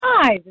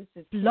Hi, this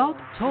is Blog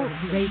Talk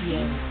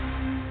Radio.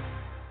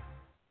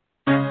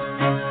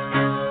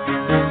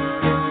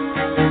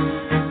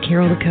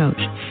 Carol the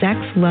Coach. Sex,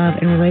 love,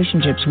 and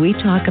relationships. We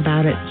talk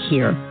about it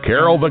here.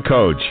 Carol the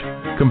Coach.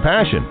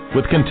 Compassion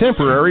with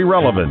contemporary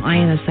relevance. I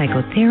am a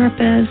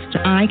psychotherapist.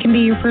 I can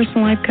be your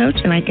personal life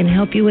coach, and I can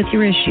help you with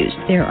your issues.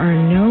 There are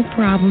no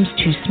problems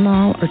too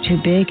small or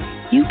too big.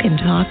 You can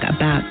talk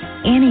about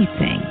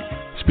anything.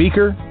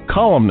 Speaker,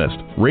 columnist,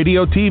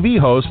 radio TV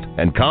host,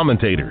 and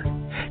commentator.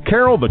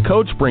 Carol the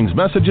Coach brings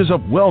messages of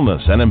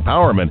wellness and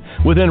empowerment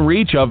within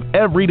reach of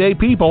everyday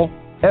people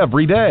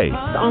every day.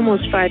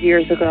 Almost 5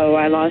 years ago,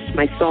 I lost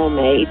my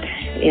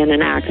soulmate in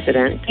an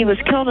accident. He was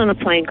killed in a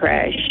plane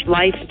crash.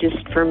 Life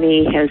just, for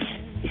me, has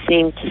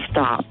seemed to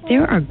stop.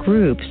 There are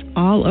groups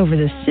all over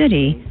the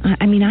city.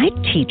 I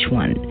teach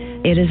one.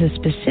 It is a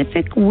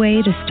specific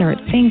way to start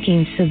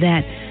thinking so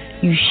that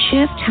you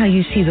shift how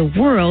you see the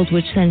world,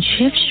 which then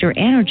shifts your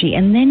energy,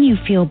 and then you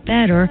feel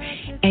better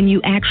and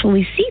you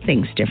actually see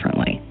things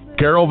differently.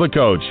 Carol the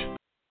Coach.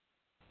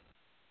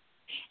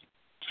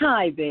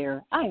 Hi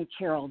there. I'm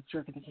Carol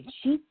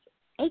Jorgensen,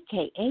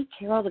 a.k.a.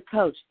 Carol the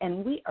Coach,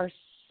 and we are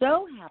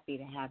so happy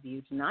to have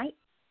you tonight.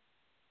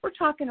 We're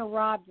talking to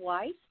Rob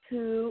Weiss,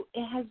 who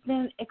has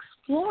been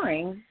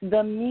exploring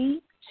the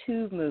Me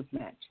Too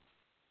movement.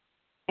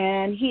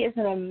 And he is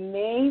an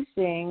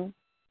amazing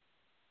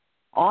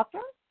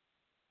author,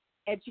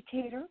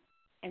 educator,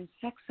 and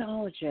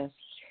sexologist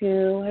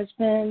who has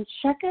been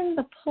checking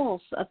the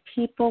pulse of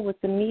people with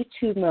the Me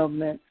Too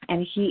movement,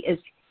 and he is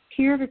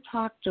here to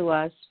talk to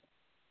us.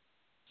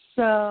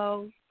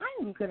 So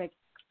I'm gonna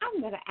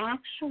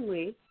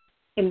actually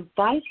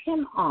invite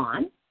him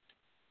on,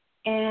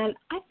 and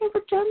I've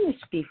never done this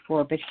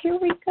before, but here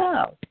we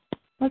go.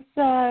 Let's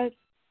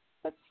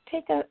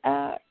take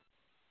a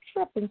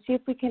trip and see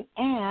if we can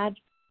add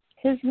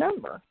his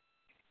number.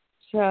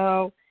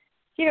 So,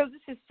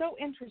 this is so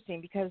interesting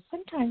because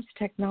sometimes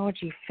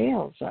technology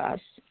fails us,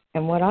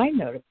 and what I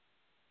noticed.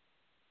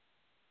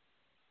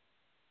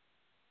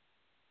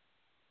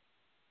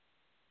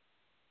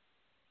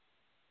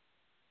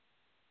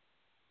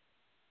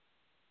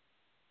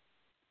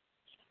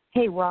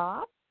 Hey,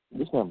 Rob.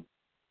 Yes, ma'am.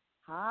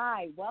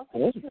 Hi.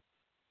 Welcome to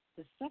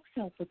the Sex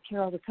Health with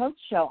Carol the Coach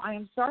show. I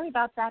am sorry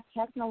about that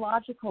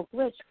technological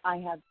glitch. I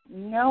have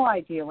no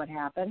idea what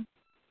happened,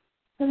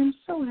 but I'm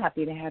so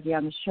happy to have you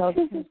on the show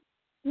because,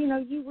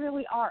 you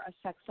really are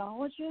a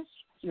sexologist,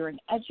 you're an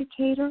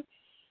educator,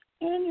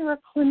 and you're a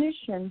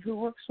clinician who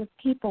works with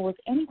people with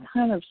any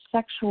kind of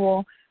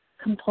sexual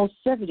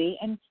compulsivity,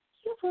 and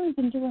you've really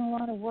been doing a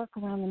lot of work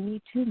around the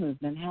Me Too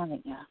movement,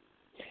 haven't you?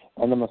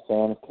 And I'm a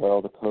fan of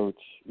Carol the Coach.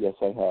 Yes,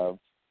 I have.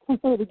 I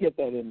wanted to get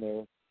that in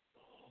there.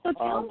 So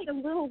tell me a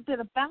little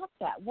bit about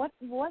that. What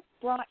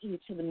brought you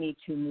to the Me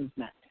Too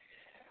movement?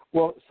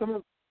 Well,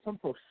 some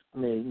folks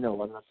may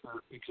know, I'm not sure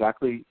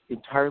exactly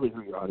entirely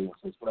who your audience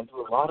is, but I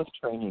do a lot of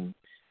training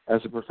as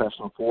a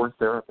professional for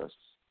therapists.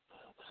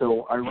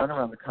 So I run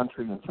around the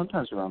country and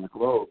sometimes around the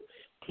globe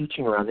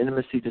teaching around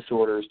intimacy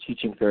disorders,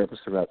 teaching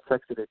therapists about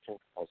sex addiction,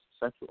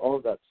 sexual, all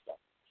of that stuff,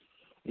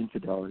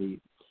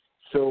 infidelity.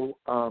 So,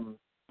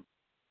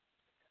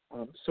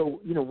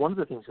 one of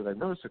the things that I've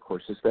noticed, of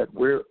course, is that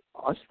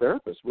us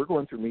therapists, we're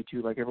going through Me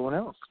Too like everyone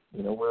else.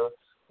 We're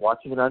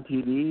watching it on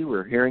TV,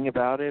 we're hearing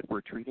about it,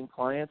 we're treating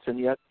clients, and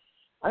yet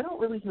I don't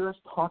really hear us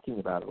talking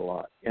about it a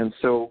lot. And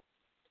so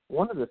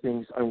one of the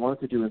things I wanted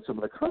to do in some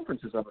of the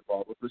conferences I'm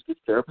involved with was give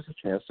therapists a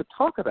chance to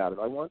talk about it.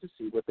 I wanted to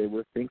see what they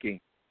were thinking.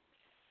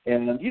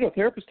 And,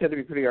 therapists tend to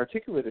be pretty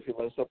articulate if you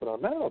let us open our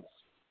mouths.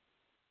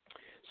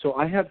 So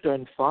I have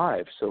done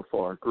 5 so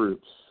far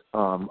groups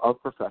of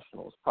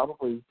professionals,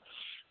 probably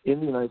in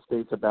the United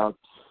States about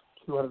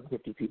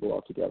 250 people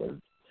altogether,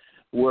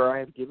 where I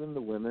have given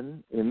the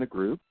women in the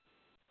group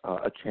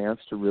a chance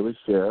to really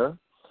share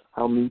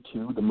how Me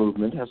Too, the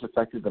movement, has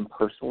affected them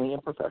personally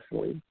and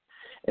professionally.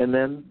 And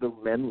then the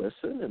men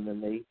listen, and then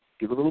they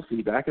give a little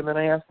feedback, and then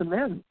I ask the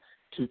men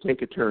to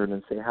take a turn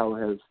and say, how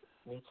has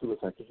Me Too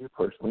affected you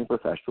personally and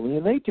professionally?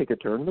 And they take a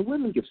turn, and the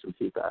women give some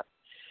feedback.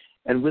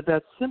 And with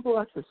that simple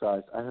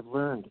exercise, I have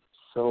learned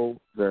so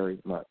very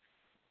much.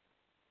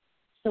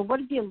 So what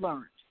have you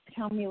learned?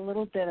 Tell me a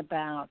little bit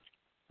about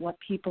what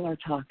people are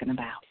talking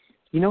about.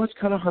 It's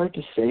kind of hard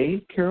to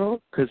say,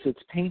 Carol, because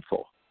it's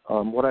painful.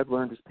 What I've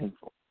learned is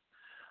painful,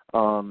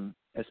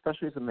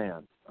 especially as a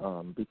man,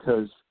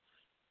 because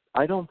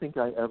I don't think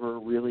I ever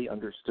really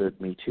understood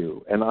Me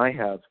Too. And I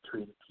have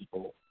treated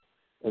people,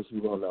 as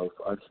you well know,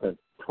 I've spent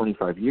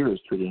 25 years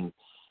treating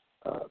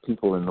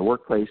people in the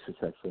workplace who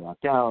sexually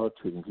opt out,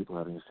 treating people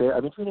having affairs.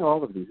 I've been treating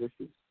all of these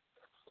issues.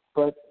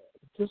 But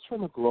just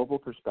from a global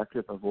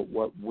perspective of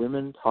what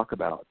women talk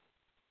about,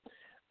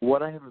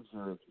 what I have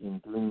observed in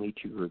doing Me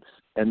Too groups,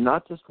 and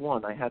not just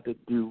one, I had to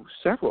do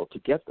several to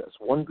get this.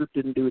 One group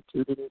didn't do it,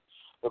 2 didn't.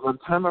 But by the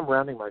time I'm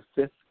rounding my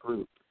 5th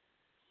group,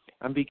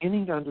 I'm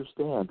beginning to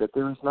understand that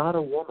there is not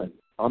a woman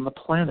on the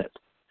planet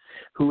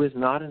who has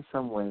not in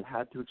some way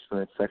had to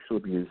experience sexual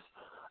abuse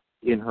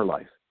in her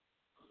life.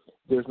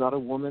 There's not a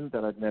woman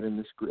that I've met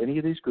in any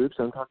of these groups,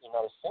 I'm talking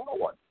about a single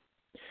one,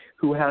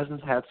 who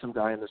hasn't had some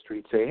guy in the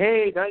street say,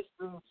 hey, nice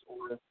boots,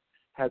 or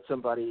had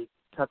somebody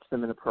touch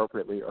them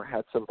inappropriately, or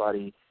had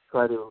somebody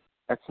try to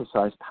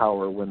exercise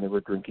power when they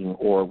were drinking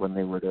or when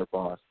they were their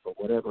boss or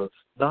whatever.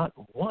 Not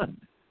one.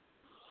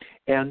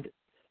 And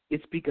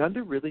it's begun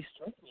to really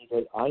strike me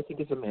that I think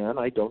as a man,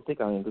 I don't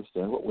think I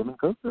understand what women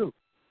go through.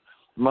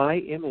 My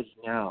image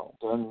now,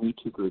 done Me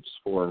Too groups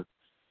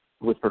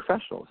with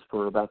professionals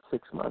for about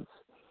 6 months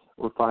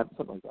or 5,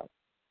 something like that,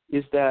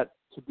 is that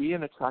to be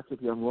an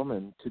attractive young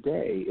woman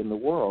today in the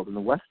world, in the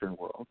Western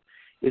world,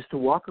 is to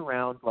walk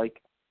around like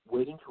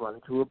waiting to run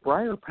into a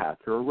briar patch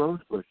or a rose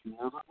bush. You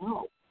never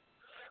know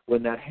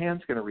when that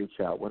hand's going to reach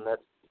out, when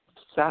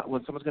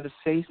someone's going to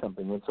say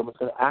something, when someone's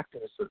going to act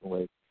in a certain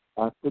way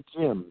at the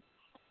gym,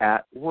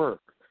 at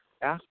work,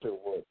 after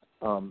work,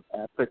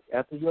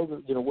 at the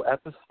yoga,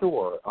 at the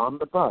store, on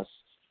the bus.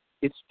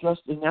 It's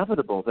just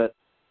inevitable that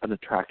an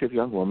attractive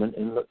young woman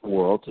in the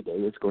world today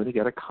is going to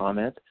get a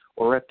comment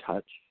or a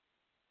touch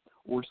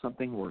or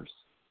something worse.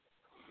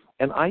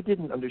 And I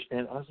didn't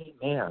understand, as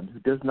a man who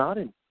does not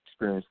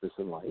experience this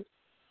in life,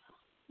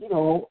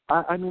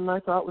 my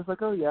thought was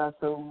like, oh, yeah,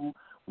 so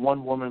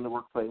one woman in the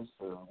workplace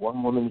or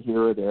one woman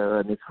here or there,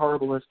 and it's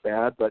horrible, it's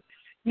bad, but,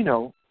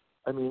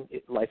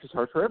 life is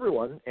hard for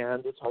everyone,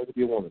 and it's hard to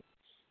be a woman.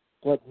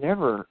 But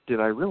never did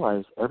I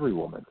realize every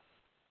woman.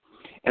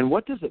 And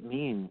what does it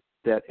mean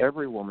that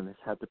every woman has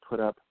had to put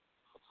up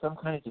some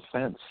kind of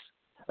defense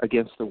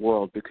against the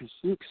world because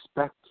she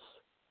expects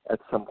at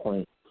some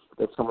point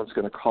that someone's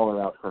going to call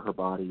her out for her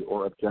body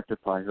or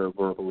objectify her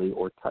verbally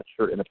or touch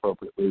her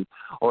inappropriately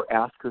or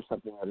ask her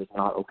something that is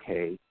not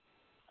okay?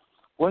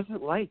 What is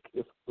it like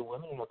if the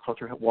women in our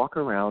culture walk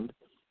around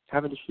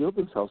having to shield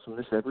themselves from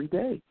this every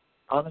day?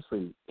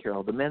 Honestly,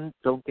 Carol, the men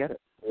don't get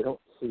it. They don't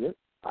see it.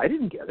 I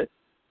didn't get it,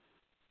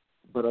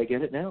 but I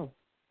get it now.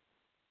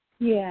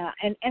 Yeah,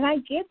 and I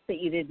get that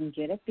you didn't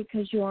get it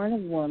because you aren't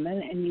a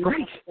woman and you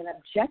haven't been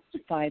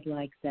objectified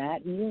like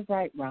that. And you're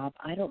right, Rob.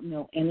 I don't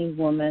know any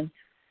woman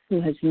who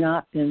has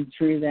not been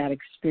through that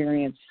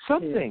experience.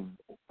 Something,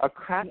 a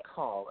cat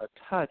call, a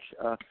touch.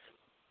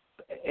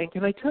 And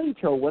can I tell you,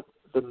 Carol,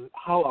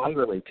 how I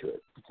relate to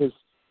it? Because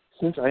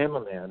since I am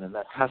a man and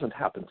that hasn't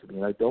happened to me,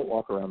 and I don't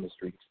walk around the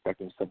street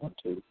expecting someone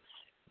to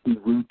be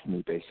rude to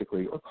me,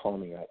 basically, or call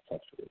me out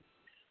sexually.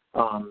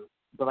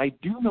 But I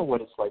do know what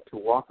it's like to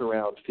walk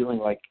around feeling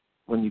like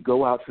when you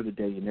go out for the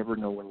day, you never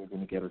know when you're going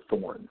to get a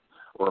thorn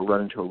or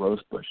run into a rose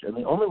bush. And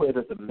the only way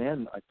that the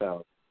men, I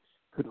found,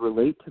 could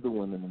relate to the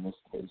women in this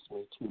case,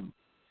 me too,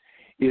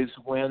 is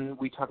when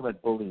we talk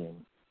about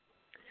bullying.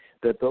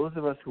 That those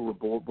of us who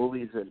were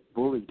bullied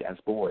as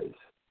boys,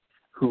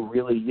 who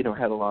really,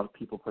 had a lot of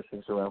people push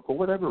things around for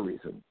whatever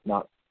reason,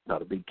 not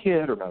a big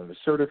kid or not an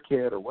assertive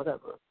kid or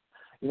whatever,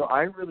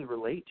 I really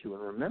relate to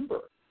and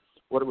remember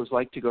what it was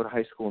like to go to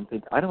high school and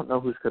think, I don't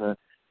know who's going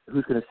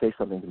to say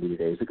something to me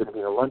today. Is it going to be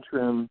in a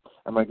lunchroom?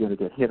 Am I going to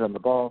get hit on the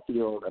ball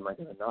field? Am I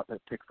going to not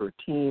get picked for a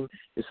team?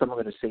 Is someone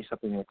going to say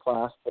something in a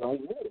class? But I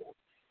knew,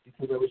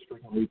 because I was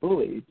frequently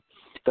bullied,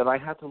 that I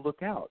had to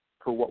look out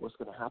for what was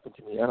going to happen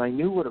to me. And I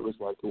knew what it was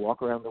like to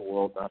walk around the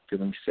world not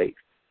feeling safe.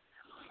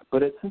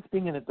 But since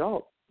being an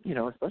adult,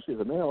 especially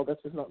as a male,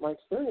 that's just not my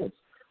experience.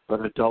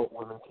 But adult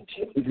women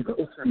continue to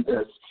go through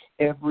this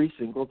every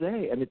single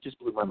day, and it just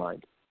blew my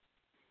mind.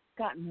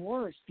 Gotten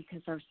worse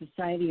because our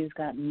society has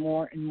gotten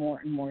more and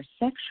more and more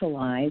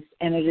sexualized,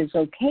 and it is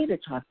okay to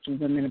talk to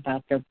women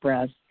about their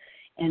breasts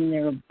and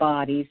their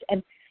bodies,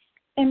 and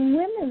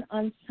women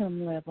on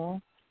some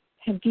level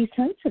have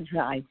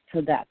desensitized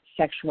to that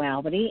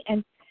sexuality,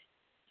 and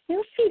they're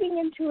feeding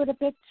into it a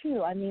bit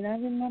too. I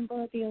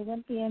remember the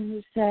Olympian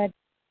who said,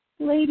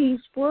 ladies,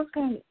 work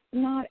on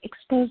not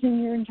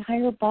exposing your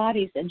entire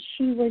bodies, and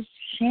she was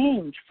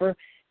shamed for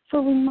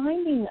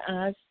reminding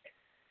us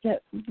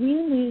that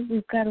really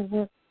we've got to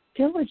work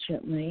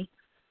diligently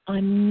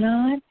on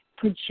not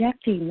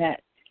projecting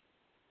that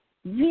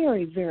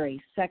very,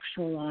 very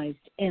sexualized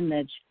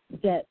image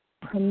that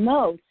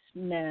promotes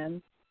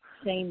men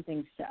saying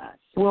things to us.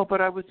 Well, but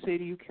I would say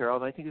to you, Carol,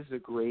 and I think this is a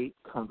great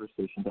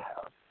conversation to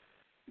have,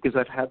 because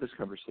I've had this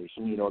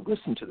conversation, I've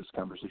listened to this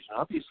conversation,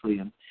 obviously,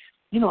 and,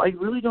 I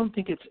really don't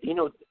think it's,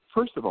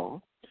 first of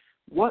all,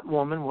 what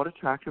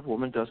attractive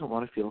woman doesn't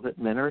want to feel that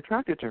men are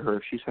attracted to her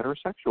if she's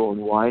heterosexual,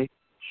 and why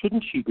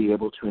shouldn't she be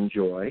able to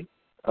enjoy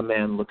a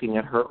man looking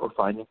at her or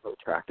finding her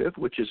attractive,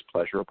 which is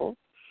pleasurable,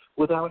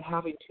 without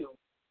having to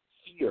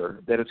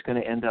fear that it's going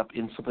to end up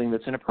in something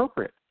that's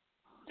inappropriate?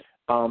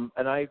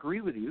 And I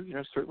agree with you.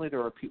 Certainly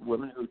there are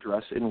women who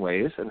dress in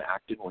ways and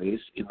act in ways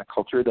in the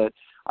culture that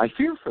I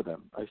fear for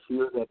them. I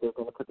fear that they're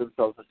going to put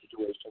themselves in a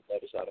situation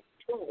that is out of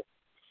control.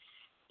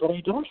 But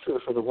I don't fear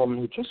for the woman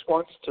who just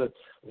wants to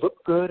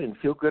look good and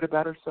feel good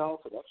about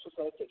herself and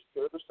exercise, take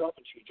care of herself,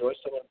 and she enjoys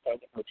someone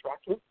finding her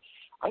attractive.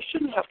 I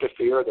shouldn't have to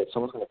fear that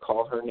someone's going to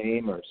call her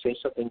name or say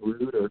something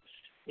rude or,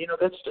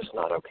 that's just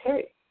not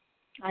okay.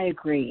 I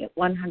agree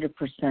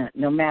 100%.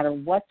 No matter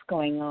what's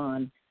going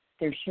on,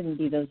 there shouldn't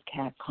be those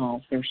cat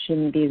calls. There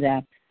shouldn't be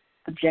that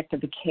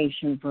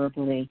objectification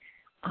verbally.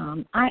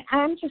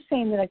 I'm just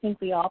saying that I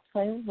think we all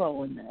play a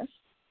role in this,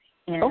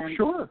 And, oh,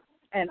 sure.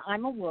 And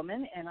I'm a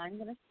woman, and I'm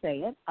going to say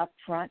it up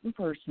front and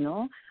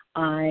personal.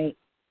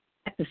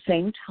 At the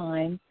same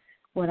time,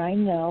 what I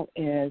know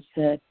is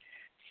that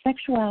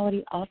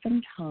sexuality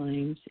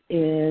oftentimes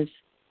is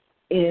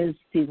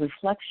the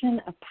reflection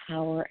of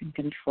power and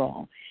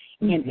control.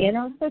 Mm-hmm. And in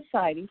our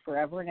society,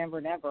 forever and ever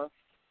and ever,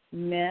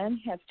 men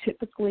have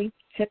typically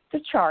tipped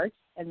the charts,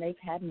 and they've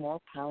had more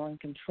power and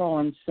control.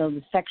 And so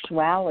the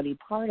sexuality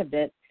part of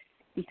it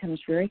becomes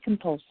very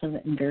compulsive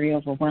and very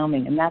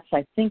overwhelming. And that's,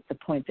 I think, the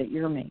point that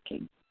you're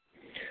making.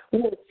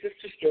 Well, it's just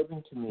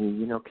disturbing to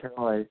me,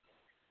 Carol.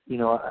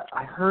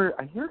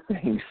 I hear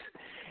things,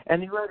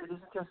 and you're right. It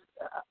isn't just.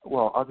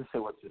 I'll just say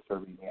what's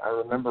disturbing me. I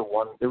remember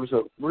there was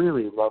a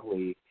really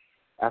lovely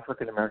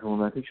African American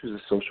woman. I think she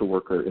was a social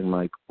worker in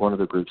one of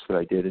the groups that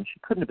I did, and she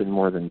couldn't have been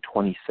more than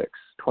 26,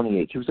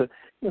 28. She was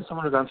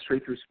someone who'd gone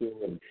straight through school,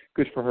 and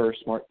good for her,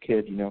 smart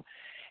kid,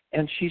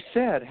 And she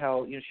said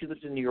how she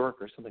lived in New York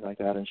or something like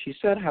that, and she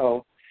said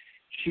how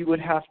she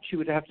would have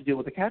to deal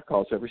with the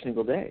catcalls every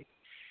single day.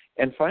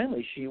 And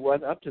finally, she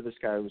went up to this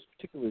guy who was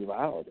particularly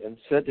loud and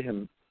said to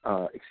him,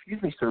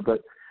 "Excuse me, sir,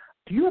 but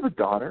do you have a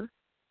daughter?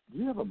 Do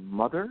you have a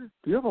mother?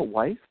 Do you have a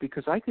wife?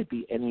 Because I could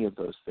be any of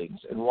those things.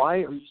 And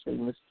why are you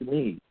saying this to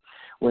me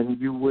when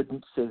you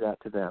wouldn't say that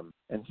to them?"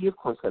 And he, of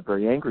course, got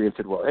very angry and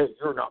said, "Well, hey,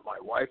 you're not my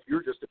wife.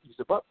 You're just a piece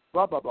of blah,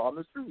 blah, blah on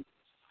the street."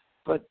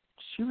 But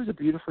she was a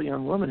beautiful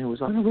young woman who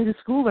was on her way to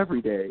school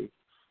every day.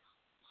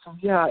 So,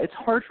 yeah, it's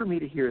hard for me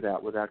to hear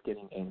that without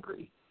getting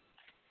angry.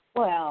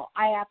 Well,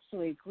 I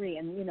absolutely agree.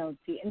 And,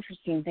 the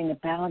interesting thing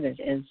about it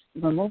is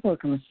when we're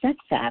working with sex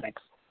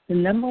addicts, the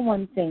number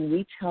one thing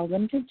we tell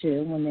them to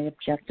do when they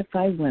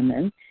objectify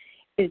women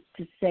is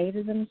to say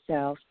to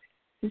themselves,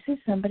 this is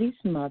somebody's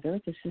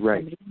mother, this is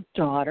somebody's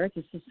daughter,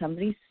 this is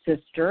somebody's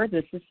sister,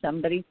 this is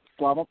somebody's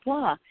blah, blah,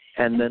 blah.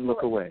 And then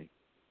look away.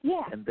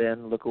 Yeah. And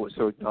then look away.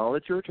 So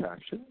acknowledge your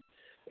attraction,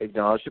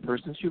 acknowledge the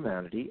person's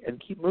humanity, and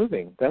keep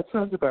moving. That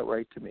sounds about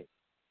right to me.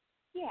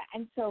 Yeah,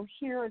 and so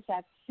here is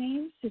that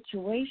same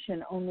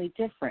situation, only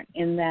different,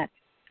 in that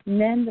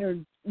men that are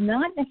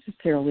not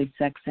necessarily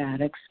sex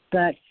addicts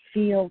but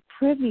feel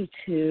privy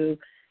to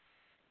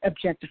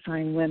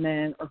objectifying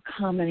women or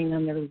commenting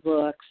on their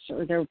looks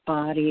or their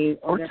body.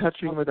 Or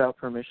touching without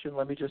permission.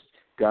 Let me just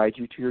guide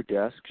you to your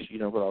desk,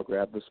 but I'll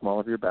grab the small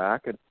of your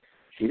back. And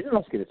she didn't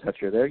ask you to touch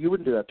her there. You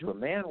wouldn't do that to a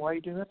man. Why are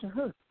you doing that to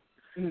her?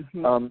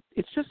 Mm-hmm.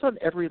 It's just on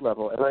every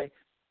level.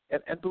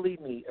 And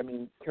believe me,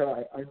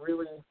 Carol,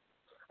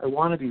 I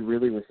want to be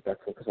really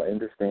respectful because I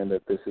understand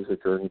that this is a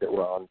journey that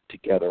we're on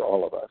together,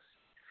 all of us.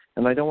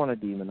 And I don't want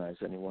to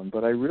demonize anyone,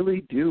 but I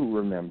really do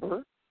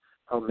remember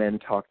how men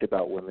talked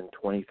about women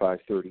 25,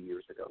 30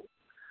 years ago.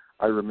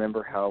 I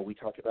remember how we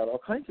talked about all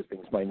kinds of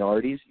things,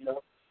 minorities,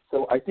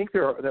 So I think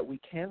that we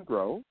can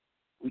grow.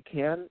 We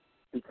can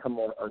become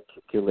more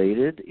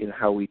articulated in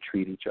how we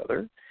treat each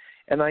other.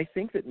 And I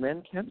think that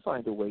men can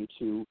find a way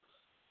to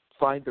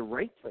find the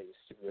right place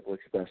to be able to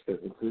express their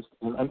interest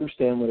and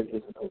understand when it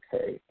isn't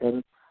okay.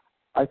 And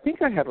I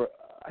think I have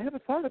a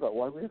thought about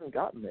why we haven't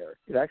gotten there.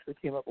 It actually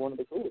came up in one of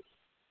the groups.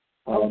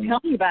 Tell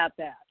me about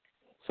that.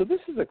 So this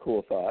is a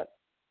cool thought.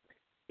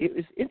 It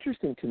was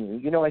interesting to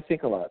me. I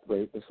think a lot,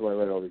 right? This is why I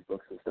read all these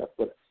books and stuff.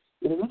 But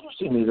it was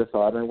interesting to me, the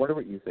thought, and I wonder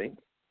what you think.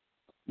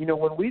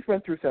 When we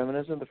went through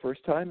feminism the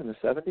first time in the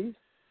 70s,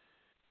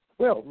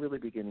 well, really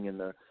beginning in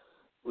the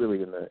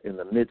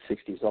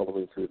mid-60s all the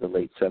way through the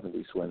late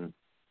 70s when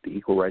the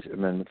Equal Rights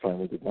Amendment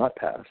finally did not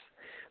pass.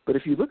 But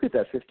if you look at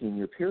that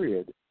 15-year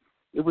period,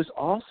 it was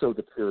also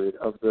the period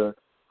of the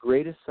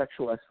greatest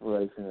sexual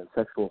exploration and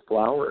sexual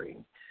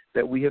flowering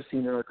that we have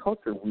seen in our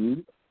culture.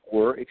 We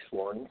were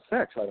exploring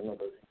sex. I don't know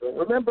if you don't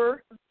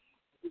remember.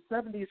 The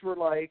 70s were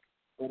like,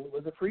 when it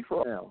was a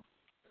free-for-all now.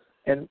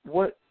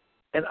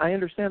 And I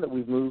understand that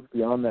we've moved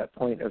beyond that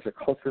point as a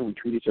culture. We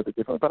treat each other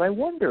differently. But I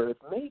wonder if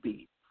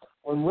maybe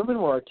when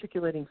women were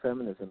articulating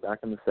feminism back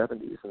in the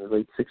 70s and the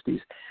late 60s,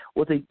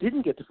 what they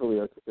didn't get to fully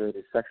articulate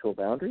is sexual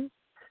boundaries.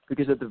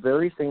 Because at the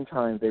very same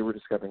time they were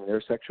discovering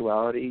their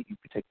sexuality, you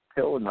could take a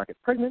pill and not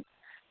get pregnant.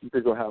 You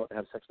could go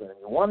have sex whenever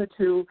you wanted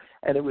to,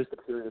 and it was the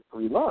period of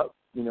free love,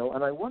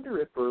 And I wonder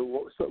if for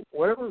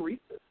whatever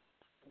reason,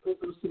 because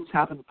those things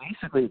happened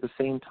basically at the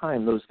same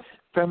time, those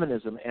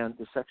feminism and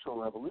the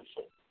sexual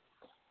revolution,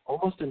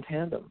 almost in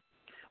tandem,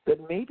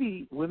 that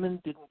maybe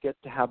women didn't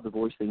get to have the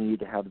voice they needed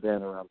to have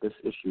then around this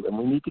issue, and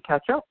we need to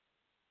catch up.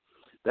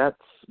 What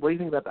do you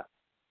think about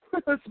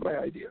that? That's my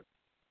idea.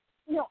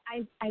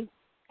 I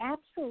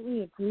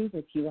absolutely agree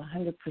with you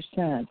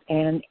 100%.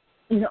 And,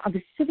 I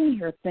was sitting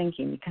here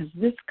thinking, because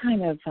this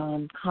kind of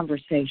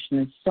conversation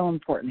is so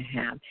important to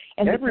have.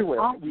 And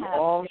everywhere. We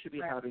all should be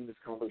having this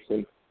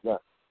conversation. Yeah.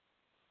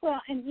 Well,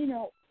 and,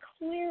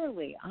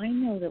 clearly I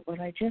know that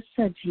what I just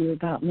said to you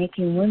about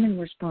making women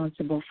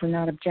responsible for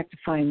not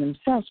objectifying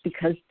themselves,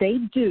 because they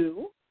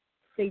do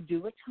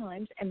at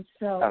times. And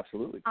so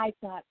absolutely. I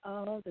thought,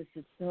 this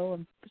is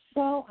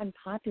so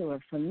unpopular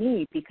for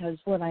me, because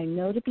what I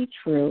know to be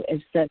true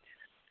is that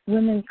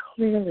women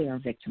clearly are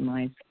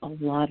victimized a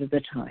lot of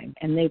the time,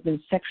 and they've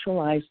been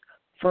sexualized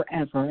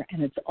forever,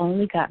 and it's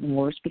only gotten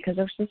worse because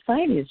our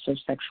society is so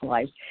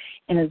sexualized.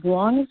 And as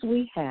long as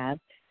we have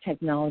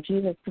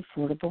technology that's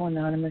affordable,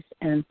 anonymous,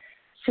 and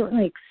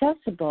certainly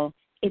accessible,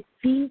 it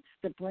feeds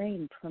the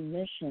brain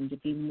permission to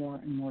be more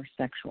and more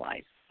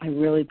sexualized. I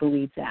really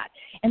believe that.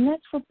 And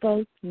that's for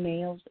both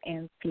males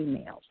and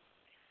females.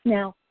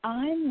 Now,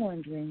 I'm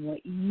wondering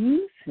what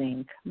you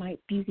think might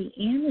be the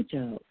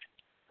antidote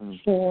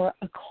for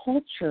a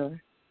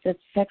culture that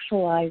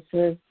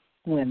sexualizes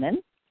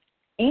women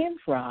and,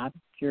 Rob,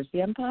 here's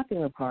the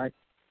unpopular part,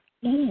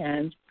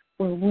 and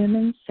where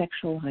women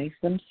sexualize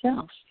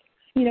themselves.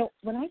 You know,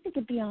 when I think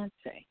of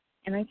Beyonce,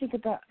 and I think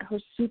about her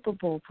Super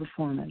Bowl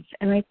performance,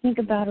 and I think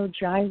about her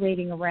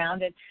gyrating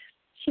around, and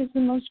she's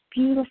the most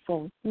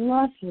beautiful,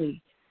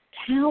 lovely,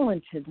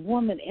 talented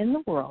woman in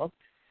the world.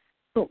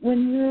 But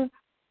when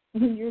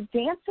you're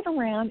dancing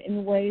around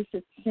in ways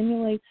that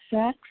simulate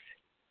sex,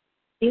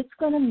 it's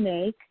going to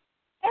make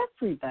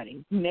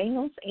everybody,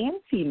 males and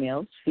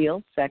females,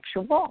 feel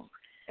sexual.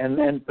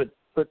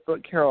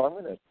 But Carol, I'm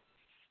going to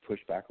push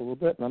back a little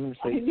bit, and I'm going to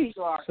say,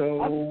 so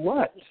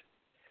what?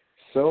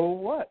 So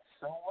what?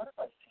 So what if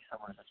I see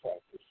someone that's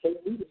right? Say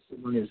if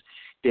someone is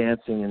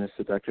dancing in a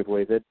seductive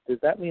way, does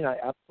that mean I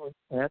absolutely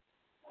can't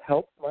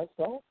help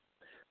myself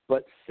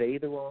but say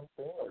the wrong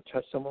thing or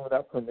touch someone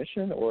without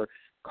permission or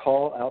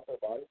call out their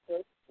body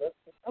shape?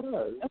 I don't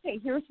know. Okay,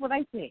 here's what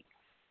I think.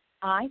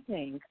 I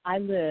think I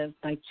live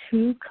by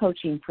two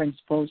coaching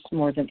principles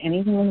more than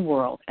anything in the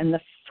world. And the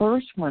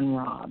first one,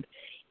 Rob,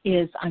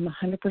 is I'm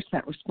 100%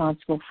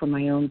 responsible for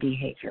my own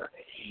behavior.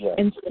 Yes.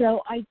 And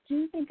so I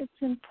do think it's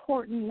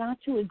important not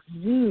to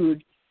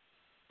exude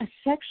a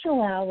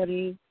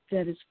sexuality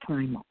that is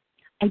primal.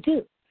 I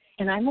do.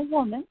 And I'm a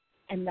woman,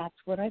 and that's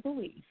what I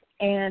believe.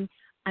 And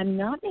I'm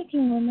not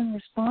making women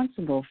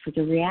responsible for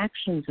the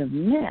reactions of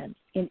men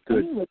in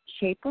any way,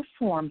 shape, or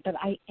form, but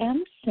I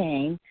am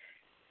saying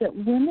that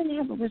women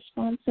have a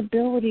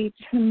responsibility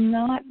to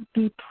not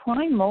be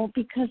primal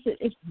because it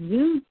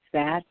exudes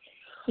that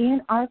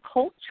in our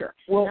culture.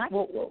 Let's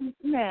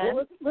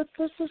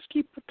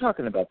keep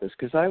talking about this,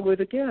 because I would,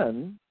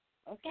 again,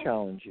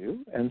 challenge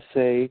you and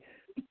say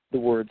the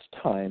words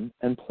time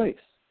and place.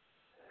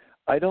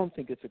 I don't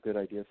think it's a good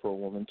idea for a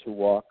woman to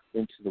walk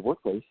into the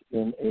workplace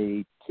in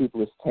a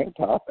tubeless tank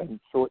top and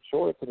short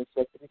shorts and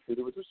expect to be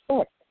treated with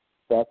respect.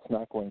 That's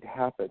not going to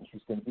happen.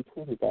 She's going to be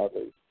treated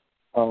badly.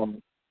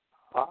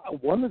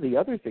 One of the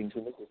other things,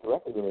 and this is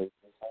directly related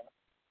to this,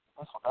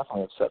 this will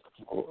definitely upset the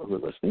people who are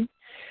listening.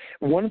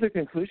 One of the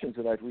conclusions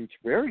that I've reached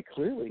very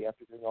clearly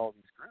after doing all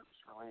these groups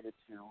related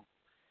to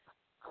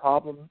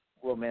problem,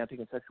 romantic,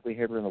 and sexual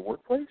behavior in the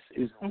workplace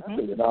is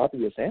really an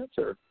obvious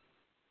answer.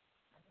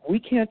 We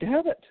can't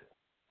have it.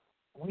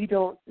 We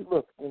don't,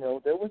 look,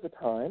 there was a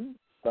time,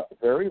 not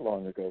very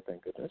long ago,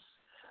 thank goodness,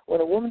 when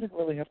a woman didn't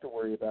really have to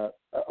worry about,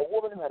 a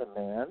woman who had a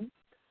man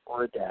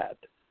or a dad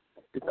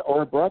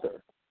or a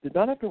brother did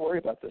not have to worry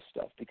about this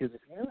stuff, because if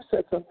you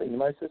said something to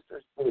my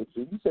sister's kids,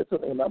 or you said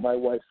something about my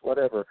wife's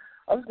whatever,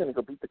 I was going to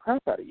go beat the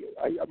crap out of you.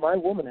 My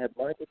woman had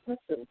my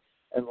protection,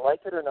 and like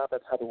it or not,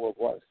 that's how the world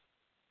was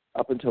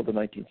up until the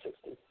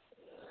 1960s.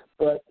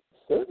 But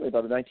certainly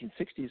by the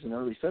 1960s and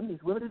early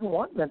 70s, women didn't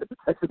want men to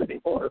protect them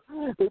anymore.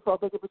 They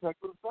thought they could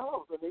protect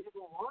themselves, and they didn't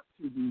want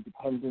to be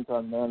dependent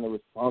on men or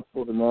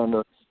responsible to men,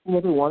 or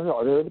they wanted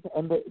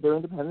their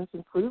independence,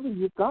 and clearly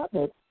you've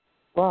gotten it.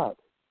 But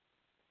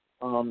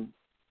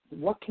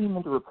what came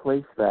in to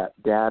replace that?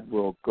 Dad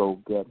will go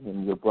get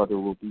him, your brother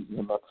will beat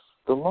him up.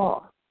 The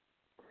law.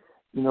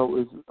 It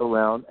was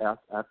around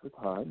at the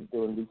time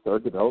when we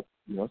started to develop,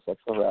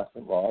 sexual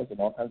harassment laws and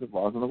all kinds of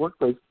laws in the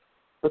workplace.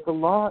 But the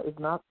law is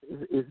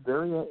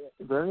very,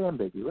 very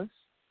ambiguous.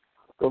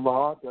 The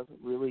law doesn't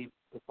really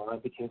define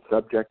between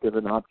subjective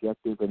and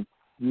objective, and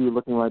you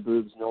looking at my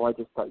boobs, no, I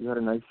just thought you had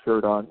a nice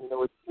shirt on.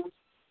 It's just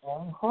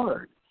so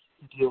hard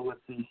to deal with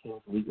these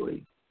things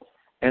legally.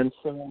 And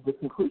so the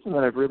conclusion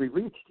that I've really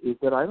reached is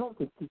that I don't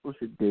think people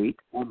should date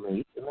or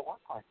mate in the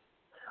workplace.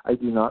 I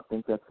do not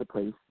think that's the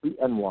place to be.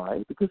 And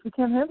why? Because we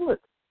can't handle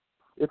it.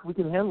 If we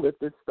can handle it,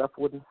 this stuff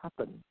wouldn't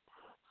happen.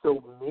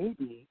 So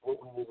maybe what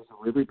we need is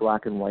a really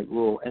black and white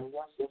rule. And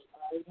yes,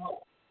 I know.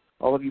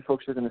 All of you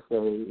folks are going to say,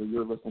 or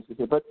you're listening to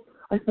say, but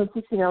I spend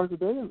 16 hours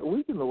a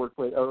week in the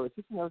workplace, or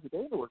 16 hours a day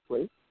in the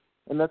workplace,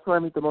 and that's where I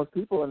meet the most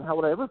people. And how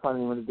would I ever find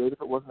anyone to date if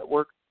it wasn't at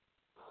work?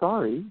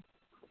 Sorry.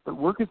 But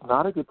work is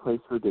not a good place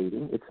for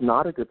dating. It's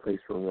not a good place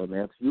for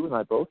romance. You and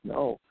I both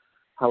know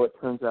how it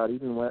turns out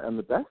even when in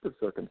the best of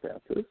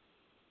circumstances.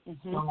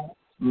 So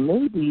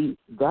maybe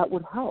that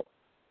would help.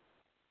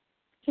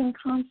 In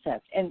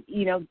concept. And,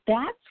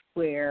 that's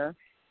where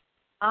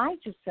I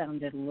just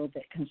sounded a little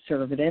bit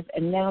conservative,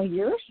 and now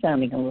you're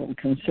sounding a little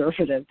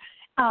conservative.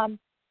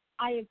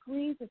 I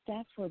agree that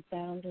that's where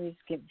boundaries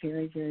get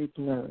very, very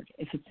blurred.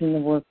 If it's in the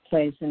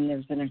workplace and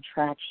there's an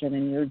attraction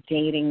and you're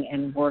dating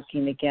and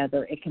working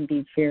together, it can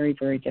be very,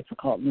 very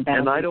difficult.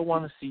 And I don't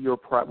want to see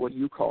what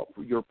you call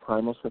your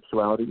primal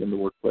sexuality in the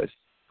workplace.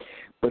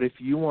 But if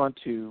you want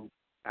to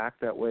act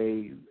that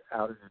way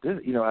out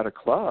at a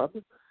club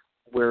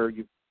where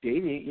you're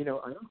dating, I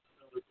don't know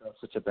that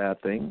that's such a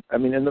bad thing. I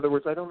mean, in other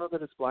words, I don't know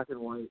that it's black and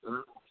white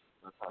or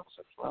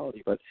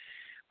homosexuality, but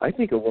I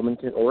think a woman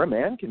can or a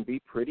man can be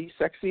pretty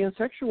sexy and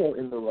sexual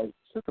in the right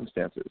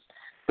circumstances.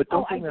 But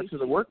don't bring that to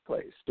the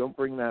workplace. Don't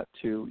bring that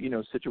to,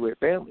 situate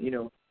family.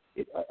 And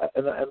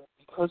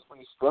because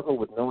we struggle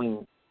with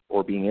knowing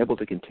or being able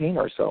to contain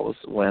ourselves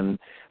when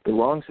the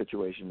wrong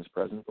situation is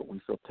present, but we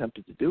feel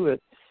tempted to do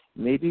it,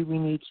 maybe we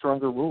need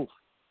stronger rules.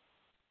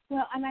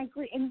 Well, and I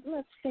agree. And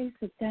let's face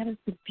it, that is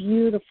the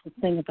beautiful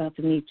thing about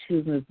the Me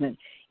Too movement,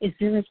 is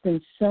there has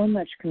been so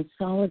much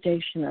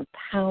consolidation of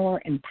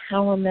power,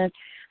 empowerment.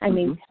 I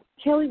mean,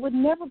 Kelly would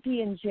never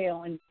be in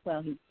jail, and,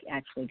 well, he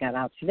actually got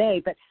out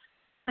today. But,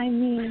 I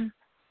mean,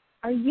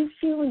 are you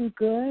feeling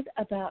good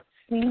about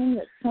seeing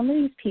that some of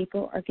these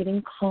people are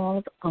getting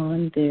called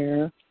on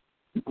their...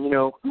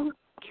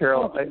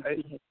 Carol,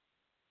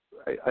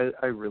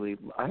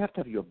 I have to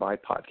have you a by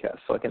podcast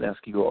so I can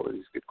ask you all of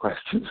these good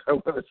questions I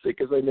want to say,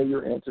 because I know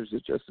your answers are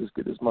just as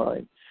good as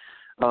mine.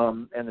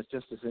 And it's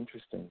just as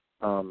interesting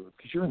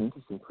because you're an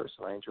interesting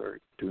person. I enjoy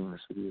doing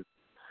this with you.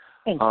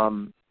 Thank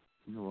you.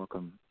 You're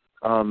welcome.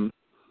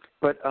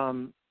 But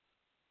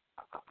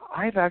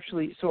I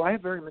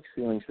have very mixed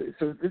feelings.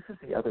 So this is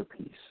the other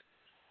piece.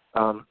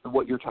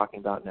 What you're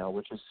talking about now,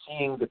 which is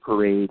seeing the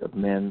parade of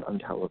men on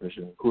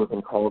television who have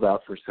been called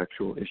out for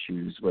sexual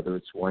issues, whether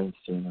it's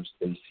Weinstein or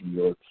Stacey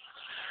or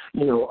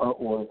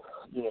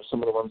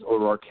some of the ones,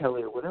 or R.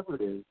 Kelly or whatever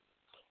it is.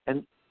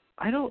 And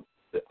I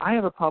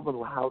have a problem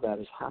with how that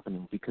is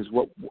happening, because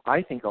what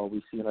I think all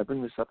we see, and I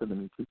bring this up in the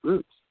Me Too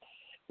groups,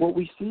 what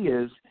we see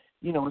is,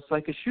 it's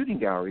like a shooting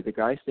gallery. The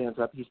guy stands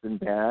up, he's been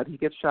bad, he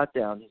gets shot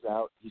down, he's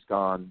out, he's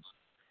gone.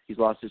 He's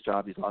lost his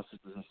job, he's lost his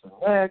position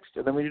next,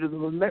 and then we need to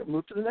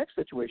move to the next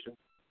situation.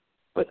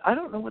 But I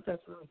don't know what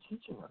that's really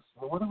teaching us.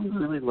 What are we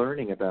really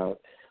learning about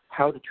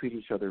how to treat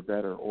each other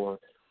better, or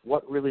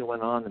what really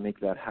went on to make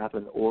that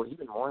happen, or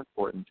even more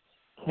important,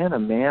 can a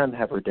man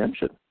have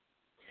redemption?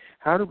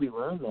 How do we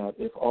learn that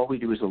if all we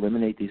do is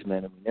eliminate these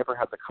men and we never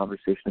have the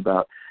conversation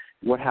about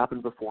what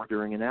happened before,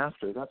 during, and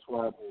after? That's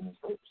why I'm doing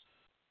this.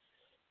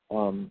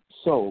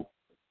 So,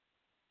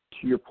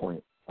 to your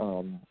point,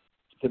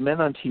 the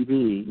men on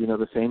TV,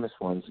 the famous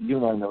ones, you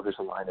and I know there's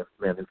a line of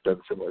men who've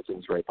done similar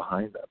things right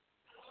behind them.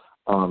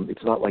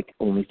 It's not like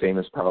only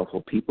famous,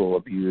 powerful people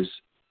abuse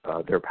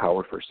their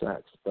power for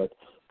sex, but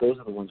those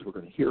are the ones we're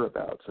going to hear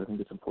about, so I think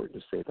it's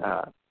important to say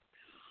that.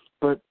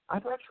 But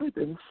I've actually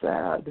been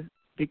sad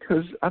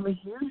because I'm a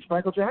huge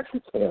Michael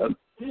Jackson fan.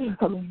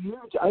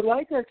 I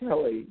like R.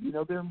 Kelly.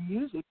 Their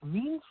music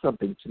means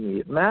something to me.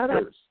 It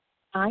matters.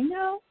 I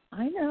know.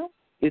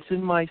 It's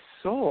in my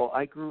soul.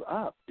 I grew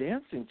up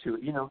dancing to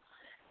it,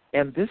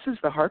 And this is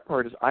the hard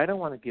part, is I don't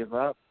want to give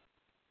up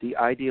the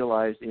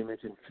idealized image,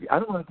 and I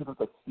don't want to give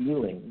up a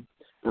feeling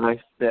that how do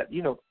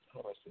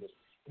I say this?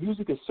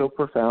 Music is so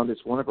profound.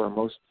 It's one of our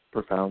most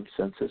profound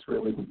senses,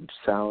 really.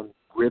 Sound,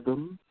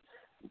 rhythm.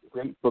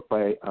 Great book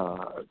by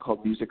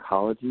called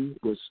Musicology.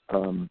 There's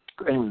a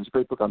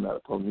great book on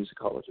that called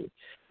Musicology,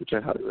 which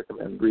I highly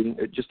recommend reading,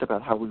 just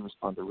about how we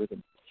respond to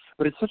rhythm.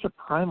 But it's such a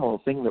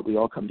primal thing that we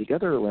all come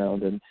together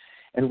around,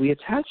 and we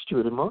attach to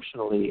it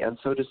emotionally. And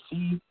so to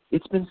see,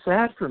 it's been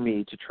sad for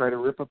me to try to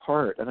rip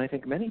apart. And I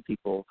think many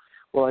people,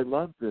 well, I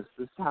love this.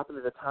 This happened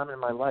at a time in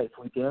my life.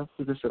 We danced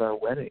to this at our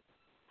wedding.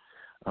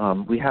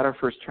 We had our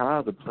first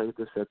child and played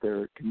this at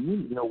their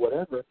communion,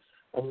 whatever.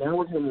 And now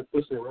we're hearing the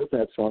person who wrote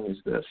that song is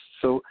this.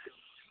 So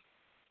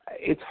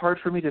it's hard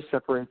for me to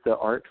separate the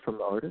art from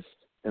the artist,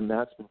 and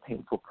that's been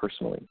painful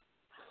personally.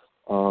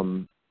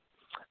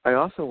 I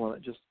also want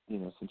to just,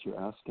 since you're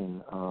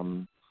asking,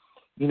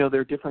 there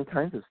are different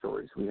kinds of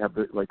stories. We have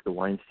the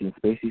Weinstein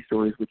Stacey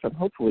stories, which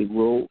hopefully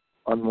will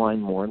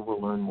unwind more and we'll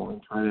learn more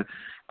and try to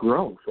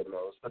grow from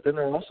those. But then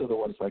there are also the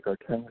ones like R.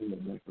 Kelly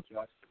and Michael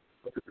Jackson,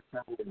 that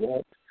probably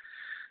won't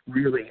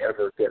really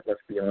ever get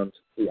left beyond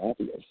the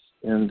obvious.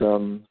 And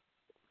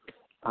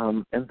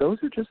those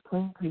are just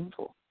plain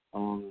painful. I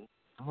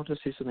want to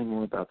say something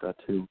more about that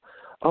too.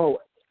 Oh,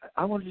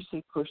 I want to just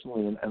say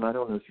personally, and I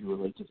don't know if you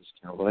relate to this,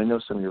 Carol, but I know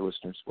some of your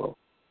listeners will.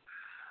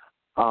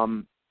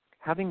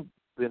 Having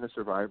been a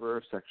survivor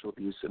of sexual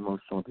abuse,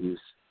 emotional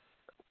abuse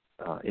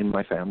in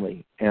my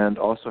family, and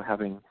also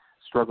having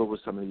struggled with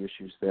some of the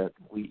issues that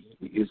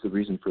is the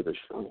reason for this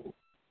show,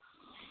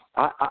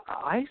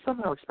 I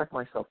somehow expect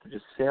myself to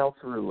just sail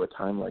through a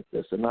time like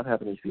this and not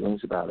have any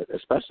feelings about it,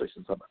 especially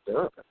since I'm a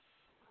therapist.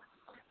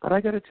 But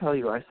I got to tell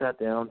you, I sat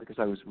down because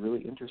I was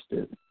really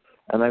interested,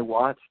 and I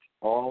watched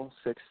all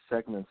 6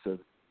 segments of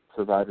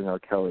Surviving R.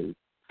 Kelly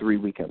 3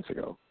 weekends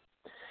ago.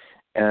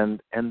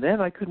 And then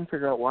I couldn't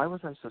figure out, why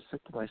was I so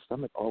sick to my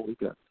stomach all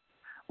weekend?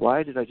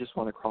 Why did I just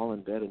want to crawl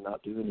in bed and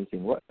not do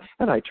anything?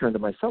 And I turned to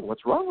myself,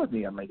 what's wrong with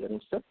me? Am I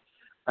getting sick?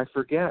 I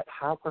forget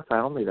how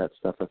profoundly that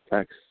stuff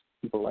affects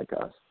people like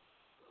us.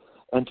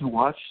 And to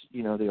watch,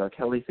 the R.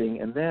 Kelly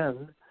thing, and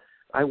then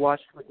I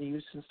watched Whitney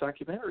Houston's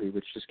documentary,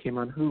 which just came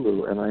on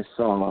Hulu, and I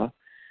saw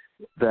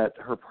that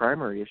her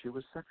primary issue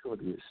was sexual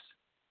abuse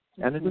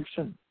and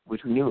addiction,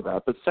 which we knew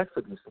about, but sex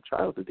abuse in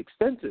childhood,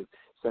 extensive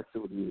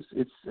sexual abuse.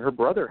 Her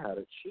brother had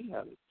it, she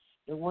had it.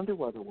 No wonder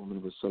why the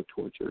woman was so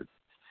tortured.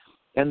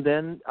 And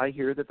then I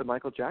hear that the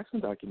Michael Jackson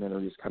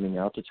documentary is coming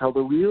out to tell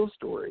the real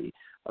story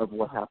of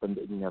what happened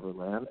in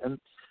Neverland. And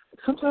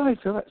sometimes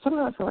I feel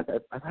like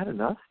I've had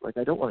enough. Like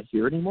I don't want to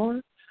hear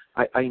anymore.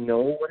 I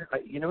know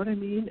you know what I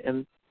mean.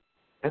 And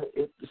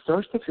it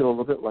starts to feel a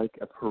little bit like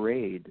a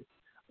parade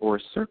or a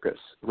circus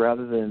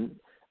rather than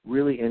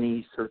really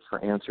any search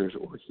for answers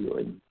or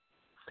healing.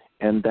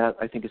 And that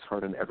I think is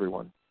hard on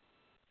everyone.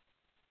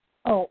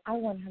 Oh, I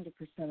 100%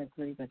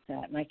 agree with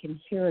that, and I can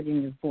hear it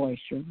in your voice.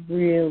 You're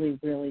really,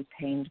 really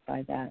pained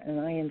by that, and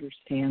I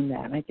understand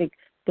that. And I think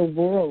the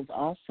world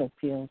also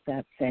feels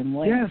that same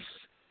way. Yes.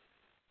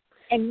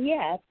 And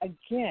yet,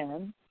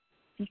 again,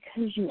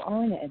 because you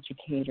are an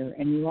educator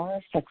and you are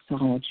a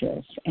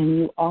sexologist and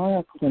you are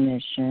a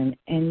clinician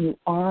and you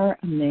are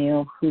a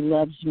male who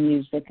loves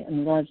music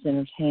and loves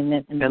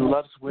entertainment and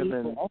loves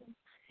women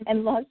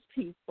and loves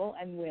people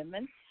and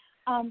women,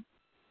 what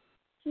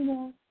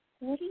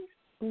do you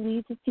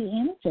believe that the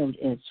antidote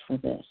is for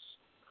this?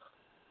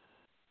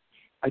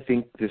 I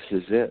think this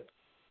is it,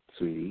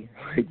 sweetie.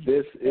 Like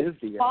this is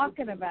the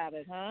talking about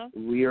it, huh?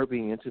 We are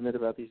being intimate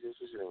about these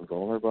issues, being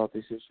vulnerable about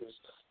these issues.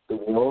 The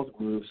world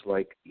moves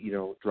like,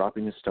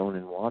 dropping a stone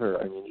in water.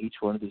 I mean, each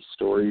one of these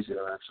stories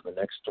interacts with the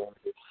next story.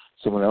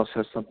 Someone else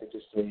has something to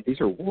say.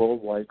 These are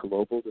worldwide,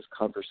 global, just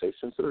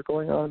conversations that are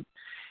going on.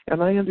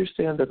 And I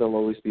understand that there'll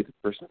always be the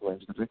person who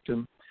blames the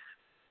victim.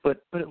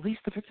 But at least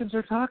the victims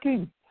are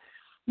talking.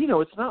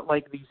 It's not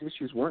like these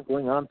issues weren't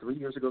going on 3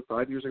 years ago,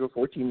 5 years ago,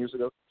 14 years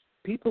ago.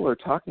 People are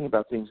talking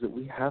about things that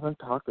we haven't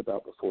talked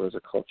about before as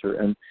a culture.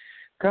 And,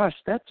 gosh,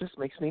 that just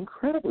makes me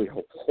incredibly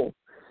hopeful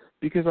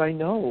because I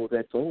know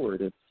that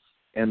forward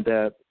and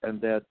that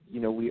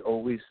we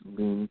always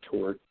lean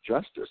toward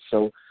justice.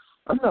 So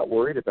I'm not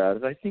worried about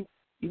it. I think,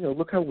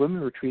 look how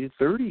women were treated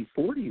 30,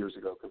 40 years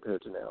ago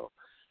compared to now.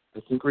 I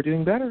think we're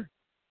doing better.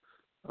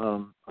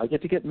 I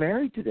get to get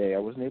married today. I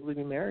wasn't able to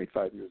be married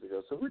 5 years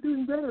ago, so we're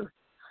doing better.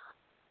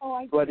 Oh,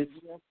 I think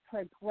we're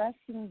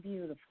progressing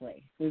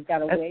beautifully. We've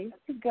got a ways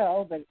to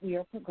go, but we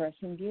are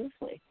progressing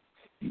beautifully.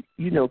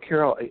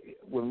 Carol,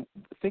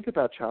 think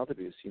about child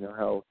abuse,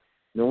 how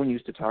no one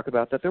used to talk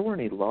about that. There weren't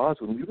any laws.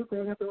 When we were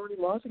growing up, there weren't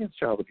any laws against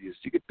child abuse.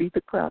 You could beat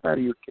the crap out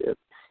of your kid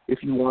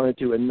if you wanted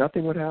to, and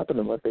nothing would happen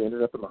unless they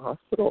ended up in the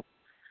hospital.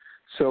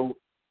 So,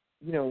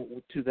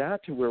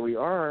 to where we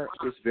are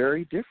is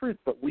very different.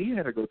 But we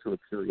had to go through a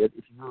period,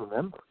 if you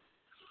remember,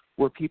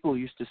 where people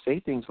used to say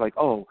things like,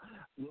 oh,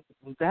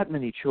 that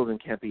many children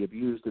can't be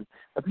abused, and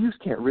abuse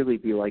can't really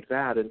be like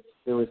that. And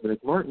there was the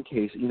McMartin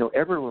case.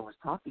 Everyone was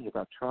talking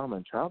about trauma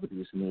and child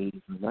abuse in the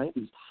 80s and the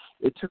 90s.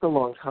 It took a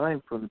long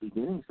time from the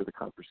beginnings of the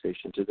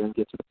conversation to then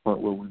get to the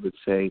point where we would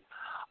say,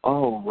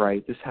 oh,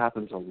 right, this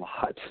happens a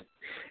lot.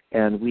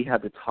 And we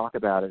had to talk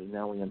about it, and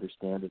now we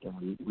understand it,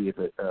 and we have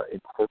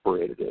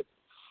incorporated it.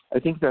 I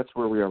think that's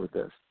where we are with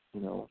this.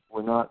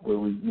 We're not where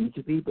we need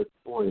to be, but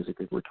boy, is it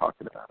good we're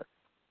talking about it.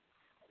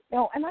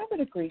 No, and I would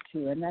agree,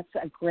 too, and that's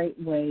a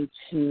great way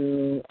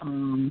to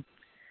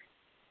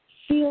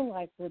feel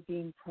like we're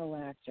being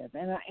proactive.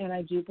 And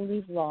I do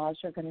believe laws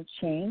are going to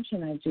change,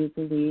 and I do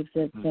believe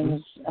that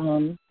things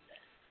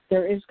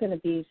there is going to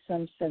be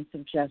some sense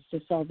of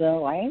justice,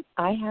 although I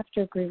have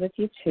to agree with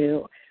you,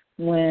 too,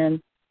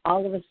 when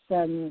all of a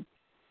sudden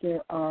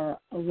there are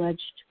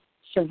alleged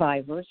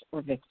survivors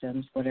or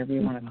victims, whatever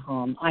you want to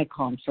call them, I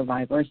call them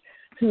survivors,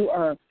 who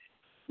are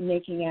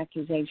making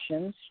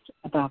accusations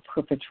about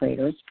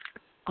perpetrators.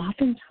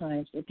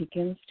 Oftentimes it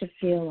begins to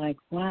feel like,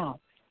 wow,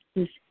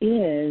 this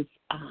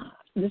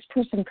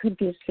person could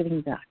be a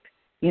sitting duck,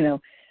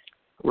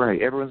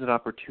 Right, everyone's an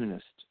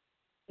opportunist.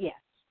 Yes,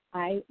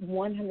 I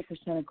 100%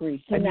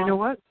 agree. So and now, you know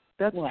what?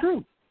 That's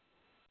true.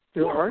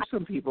 There Yeah. are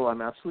some people,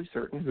 I'm absolutely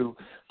certain, who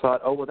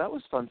thought, oh, well, that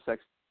was fun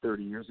sex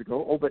 30 years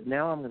ago. Oh, but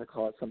now I'm going to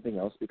call it something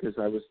else because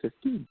I was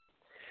 15.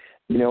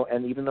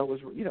 And even though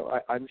it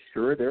was, I'm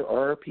sure there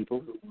are people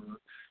who were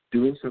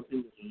doing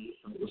something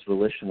that was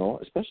volitional,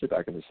 especially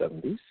back in the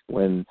 70s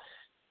when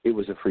it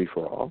was a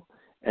free-for-all.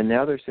 And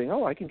now they're saying,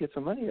 oh, I can get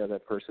some money out of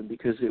that person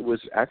because it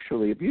was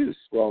actually abuse.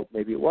 Well,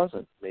 maybe it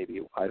wasn't. Maybe,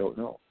 I don't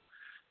know.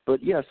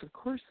 But, yes, of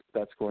course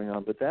that's going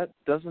on. But that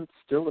doesn't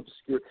still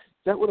obscure.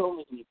 That would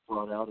only be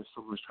brought out if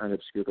someone was trying to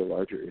obscure the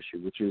larger issue,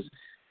 which is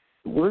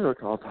we're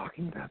all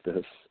talking about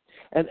this.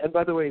 And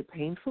by the way,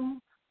 painful,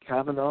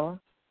 Kavanaugh,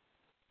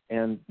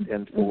 and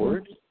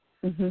Ford,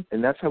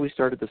 and that's how we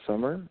started the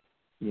summer.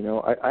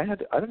 I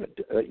got up at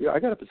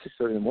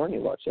 6:30 in the morning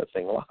and watched that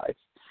thing live,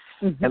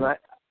 and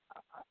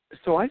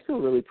so I feel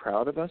really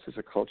proud of us as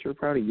a culture,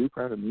 proud of you,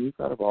 proud of me,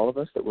 proud of all of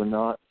us that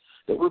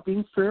we're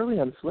being fairly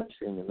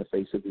unflinching in the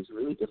face of these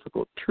really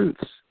difficult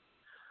truths.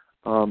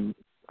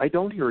 I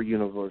don't hear a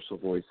universal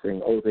voice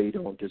saying, oh,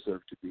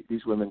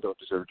 these women don't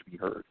deserve to be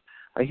heard.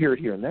 I hear it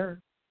here and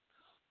there.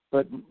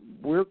 But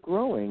we're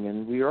growing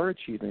and we are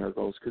achieving our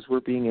goals because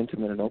we're being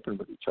intimate and open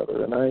with each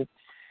other.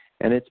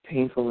 And it's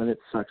painful and it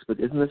sucks, but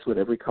isn't this what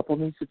every couple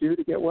needs to do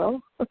to get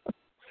well?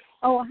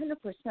 Oh,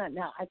 100%.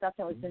 Now, I thought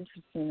that was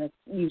interesting that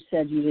you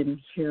said you didn't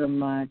hear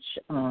much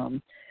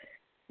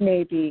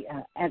maybe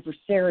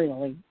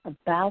adversarially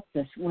about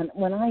this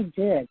when I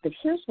did, but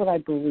here's what I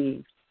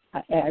believe.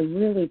 I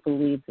really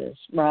believe this,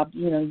 Rob.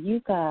 You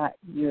got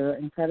your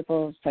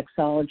incredible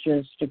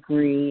sexologist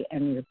degree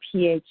and your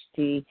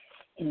PhD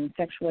in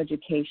sexual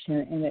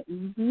education, and it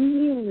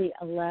really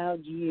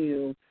allowed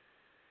you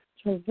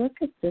to look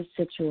at this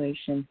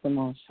situation from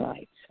all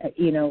sides.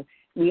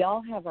 We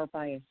all have our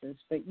biases,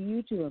 but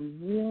you do a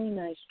really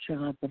nice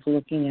job of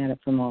looking at it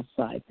from all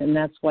sides, and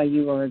that's why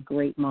you are a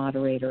great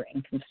moderator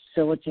and can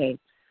facilitate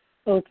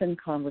open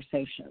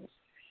conversations.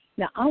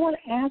 Now, I want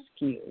to ask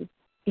you,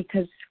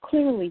 because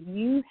clearly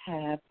you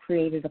have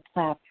created a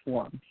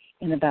platform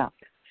in about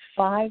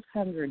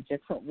 500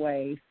 different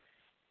ways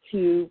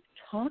to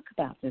talk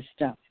about this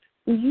stuff.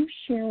 Will you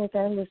share with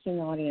our listening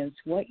audience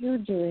what you're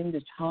doing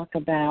to talk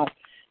about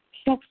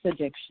sex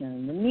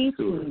addiction, the Me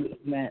Too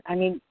movement? I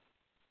mean,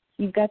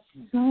 you've got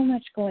so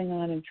much going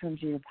on in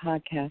terms of your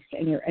podcast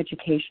and your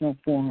educational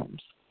forums.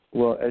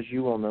 Well, as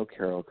you all know,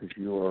 Carol, because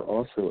you are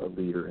also a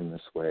leader in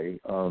this way,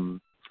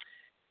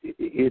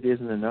 it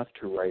isn't enough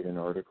to write an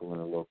article in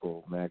a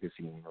local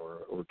magazine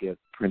or get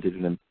printed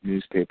in a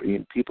newspaper.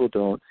 People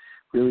don't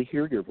really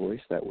hear your voice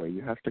that way.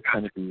 You have to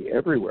kind of be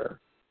everywhere.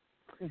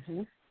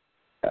 Mm-hmm.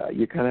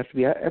 You kind of have to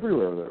be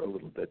everywhere a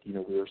little bit.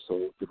 We are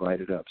so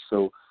divided up.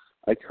 So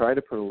I try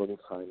to put a little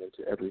time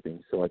into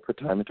everything. So I put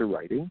time into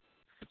writing.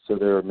 So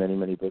there are many,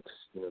 many books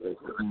that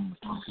I've written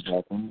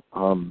about them.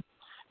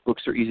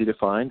 Books are easy to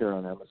find. They're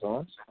on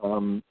Amazon.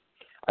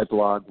 I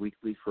blog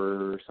weekly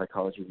for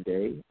Psychology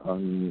Today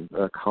on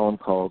a column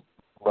called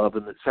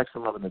Sex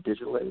and Love in the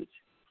Digital Age.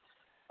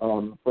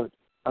 But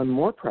I'm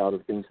more proud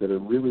of things that are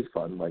really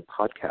fun, like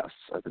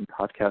podcasts. I've been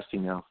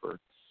podcasting now for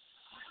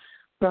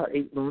about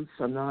 8 months.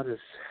 I don't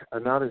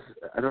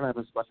have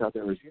as much out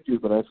there as you do,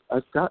 but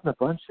I've gotten a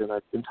bunch, and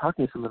I've been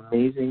talking to some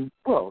amazing,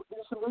 some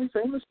really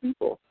famous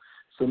people,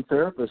 some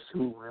therapists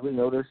who really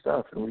know their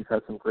stuff, and we've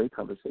had some great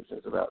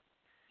conversations about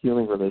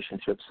healing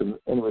relationships. And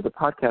anyway, the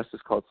podcast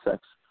is called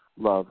Sex,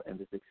 Love,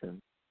 and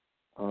Addiction.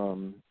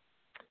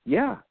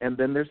 And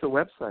then there's a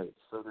website.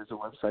 So there's a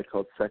website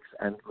called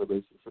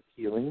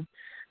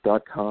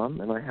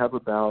sexandrelationshiphealing.com, and I have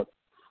about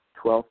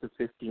 12 to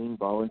 15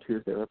 volunteer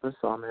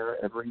therapists on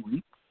there every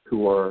week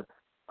who are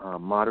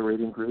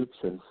moderating groups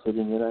and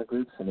sitting in our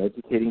groups and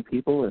educating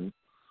people. And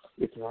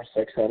if you're a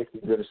sex addict,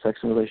 you can go to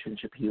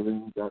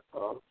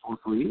sexandrelationshiphealing.com for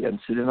free and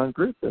sit in on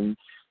group and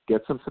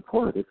get some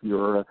support. If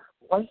you're a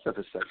wife of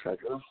a sex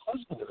addict or a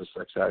husband of a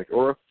sex addict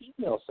or a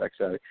female sex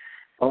addict,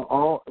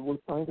 we're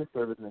trying to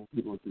serve as many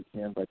people as we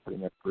can by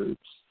putting up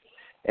groups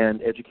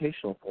and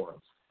educational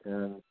forums.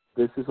 And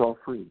this is all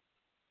free.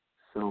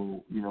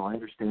 So, I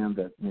understand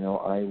that,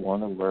 I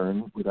want to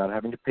learn without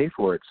having to pay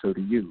for it. So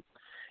do you.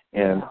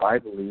 And I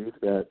believe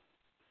that,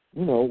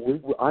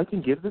 I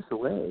can give this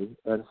away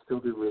and still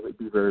be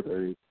very,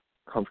 very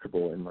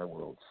comfortable in my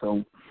world.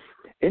 So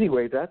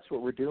anyway, that's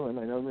what we're doing.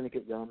 I know I'm going to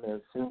get down there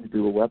soon to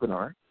do a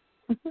webinar.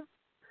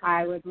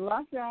 I would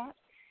love that.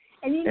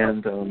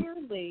 And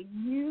clearly,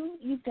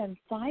 you've done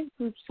 5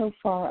 groups so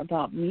far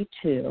about Me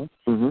Too,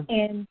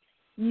 and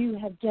you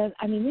have done,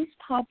 these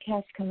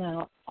podcasts come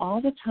out all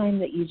the time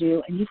that you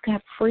do, and you've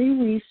got free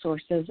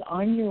resources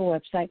on your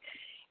website,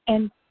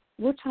 and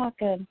we're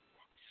talking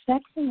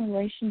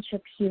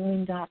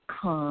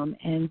sexandrelationshiphealing.com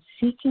and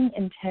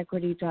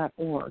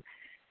seekingintegrity.org.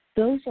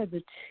 Those are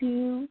the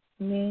 2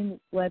 main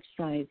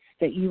websites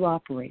that you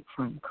operate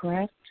from,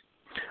 correct?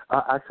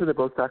 Actually, they're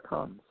both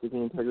 .com,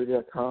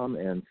 seekingintegrity.com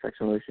and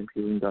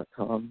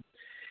sexandrelationshiphealing.com.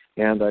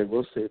 And I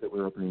will say that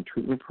we're opening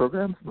treatment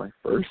programs, my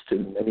first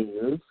in many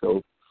years.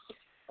 So,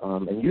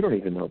 and you don't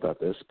even know about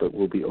this, but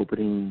we'll be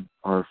opening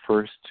I'm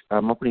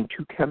opening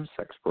 2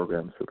 chemsex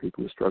programs for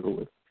people who struggle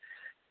with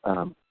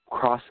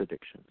cross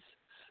addictions.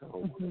 So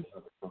we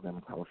have a program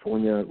in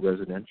California,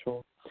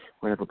 residential.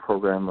 We have a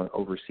program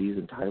overseas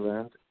in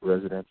Thailand,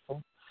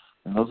 residential.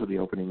 And those will be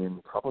opening in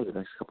probably the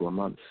next couple of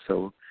months.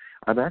 So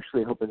I'm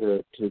actually hoping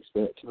to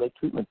make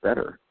treatment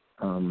better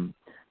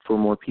for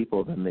more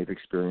people than they've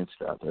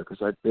experienced out there,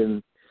 because I've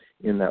been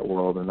in that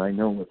world and I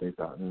know what they've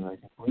gotten, and I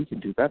think we can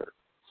do better.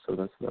 So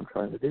that's what I'm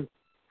trying to do.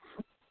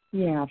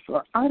 Yeah,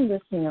 for our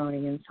listening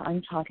audience,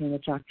 I'm talking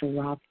with Dr.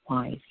 Rob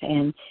Weiss,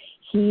 and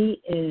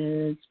he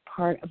is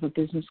part of a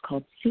business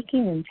called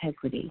Seeking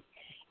Integrity,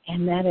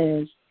 and that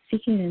is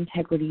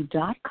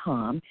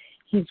seekingintegrity.com.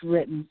 He's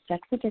written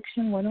Sex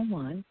Addiction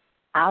 101,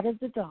 Out of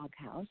the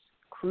Doghouse,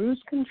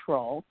 Cruise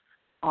Control,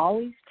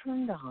 Always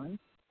Turned On,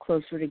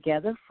 Closer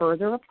Together,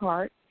 Further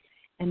Apart,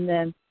 and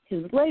then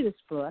his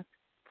latest book,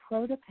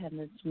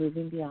 Prodependence,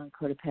 Moving Beyond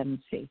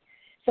Codependency.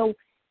 So,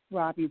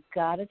 Rob, you've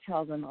got to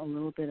tell them a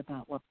little bit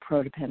about what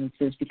Prodependence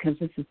is, because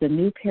this is the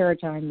new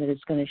paradigm that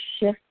is going to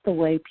shift the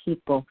way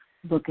people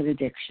look at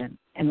addiction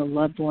and the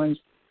loved ones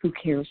who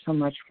care so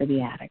much for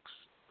the addicts.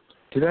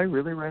 Did I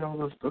really write all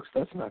those books?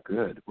 That's not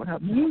good. What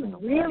happened? You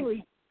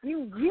really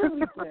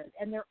did,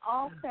 and they're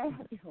all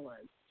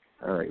fabulous.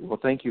 All right. Well,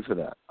 thank you for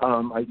that.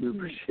 I do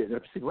appreciate it.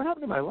 I'm saying, what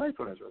happened to my life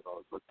when I wrote all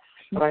those books?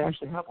 But I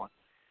actually have one.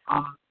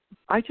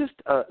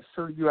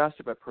 So you asked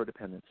about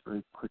Prodependence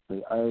very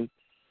quickly.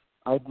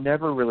 I've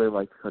never really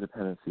liked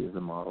codependency as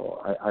a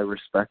model. I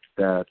respect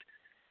that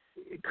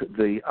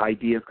the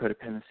idea of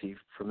codependency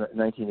from the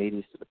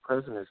 1980s to the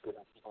present has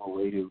given people a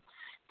way to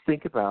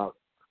think about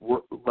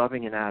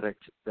loving an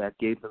addict that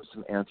gave them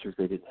some answers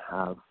they didn't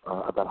have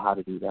about how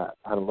to do that,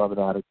 how to love an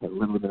addict, how to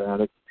live with an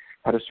addict,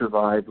 how to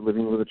survive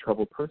living with a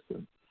troubled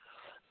person.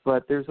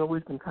 But there's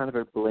always been kind of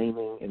a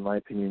blaming, in my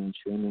opinion, and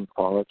shaming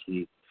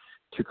quality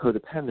to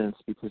codependence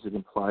because it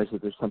implies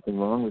that there's something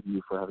wrong with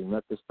you for having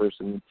met this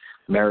person,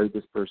 married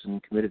this person,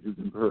 committed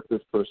to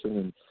this person,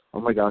 and, oh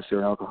my gosh,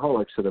 you're an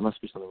alcoholic, so there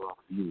must be something wrong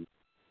with you.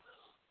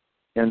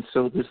 And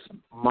so this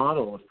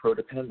model of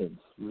prodependence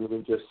really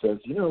just says,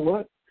 you know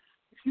what?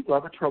 If you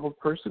love a troubled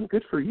person,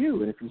 good for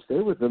you. And if you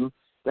stay with them,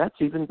 that's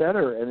even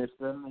better. And if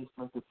then they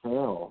start to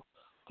fail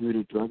due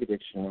to drug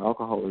addiction or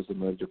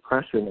alcoholism or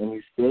depression, and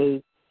you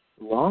stay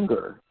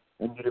longer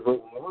and you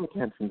devote more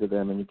attention to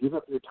them and you give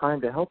up your time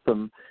to help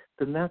them,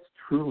 then that's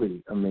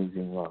truly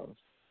amazing love.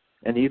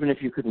 And even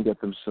if you couldn't get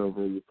them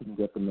sober, you couldn't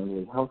get them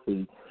mentally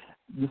healthy,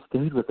 you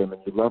stayed with them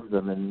and you loved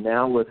them. And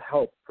now with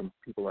help from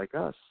people like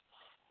us,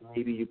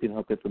 maybe you can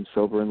help get them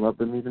sober and love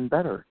them even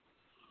better.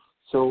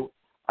 So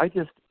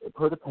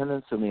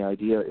codependence and the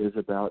idea is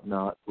about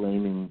not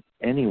blaming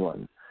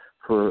anyone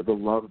for the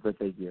love that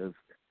they give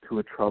to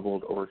a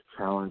troubled or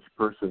challenged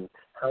person.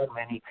 How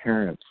many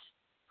parents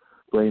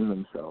blame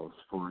themselves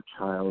for a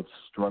child's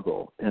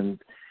struggle? And,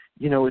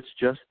 it's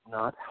just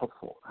not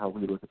helpful how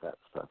we look at that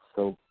stuff.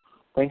 So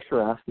thanks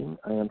for asking.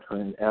 I am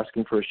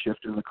asking for a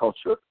shift in the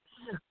culture,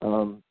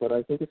 but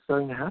I think it's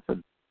starting to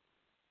happen.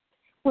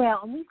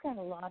 Well, and we've got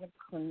a lot of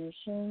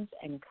clinicians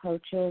and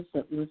coaches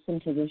that listen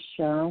to this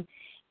show,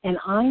 and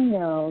I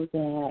know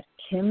that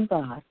Kim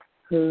Buck,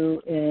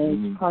 who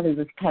is part of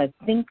this kind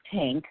of think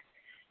tank,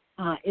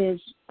 is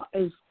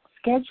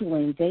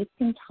scheduling dates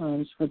and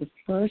times for the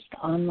first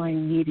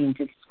online meeting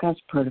to discuss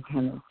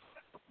Prodependence,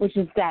 which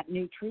is that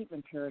new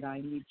treatment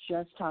paradigm you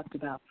just talked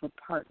about for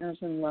partners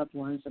and loved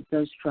ones of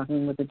those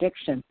struggling with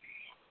addiction.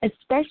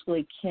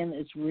 Especially Kim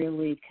is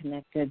really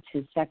connected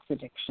to sex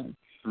addiction.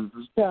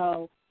 Mm-hmm.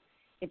 So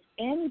if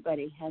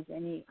anybody has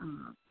any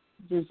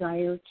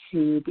desire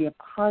to be a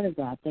part of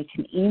that, they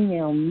can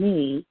email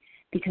me,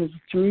 because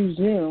through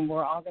Zoom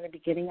we're all going to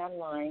be getting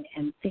online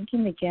and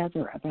thinking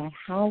together about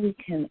how we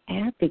can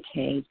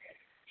advocate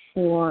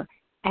for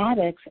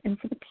addicts and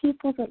for the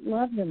people that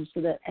love them,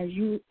 so that, as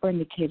you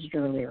indicated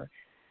earlier,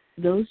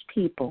 those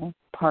people,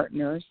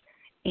 partners,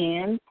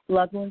 and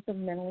loved ones of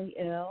mentally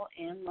ill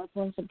and loved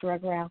ones of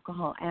drug or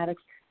alcohol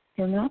addicts,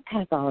 they're not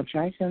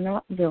pathologized, they're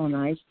not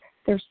villainized,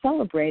 they're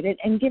celebrated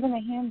and given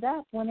a hand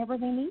up whenever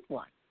they need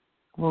one.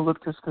 Well,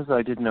 look, just because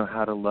I didn't know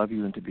how to love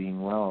you into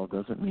being well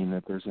doesn't mean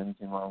that there's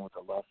anything wrong with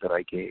the love that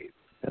I gave.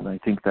 And I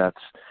think that's,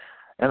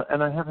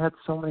 and I have had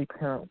so many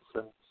parents,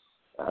 and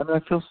I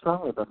feel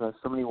strongly about that.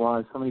 So many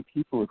wives, so many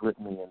people have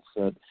written me and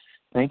said,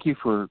 thank you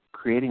for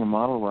creating a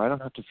model where I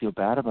don't have to feel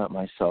bad about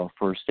myself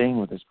for staying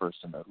with this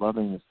person or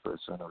loving this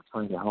person or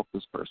trying to help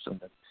this person.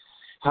 And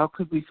how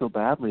could we feel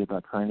badly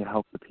about trying to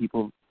help the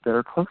people that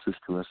are closest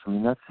to us? I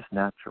mean, that's just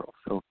natural.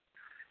 So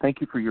thank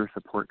you for your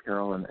support,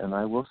 Carol, and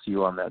I will see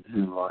you on that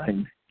Zoom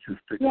line.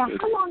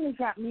 How long is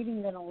that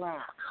meeting going to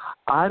last?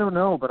 I don't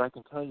know, but I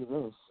can tell you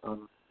this.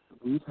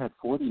 We've had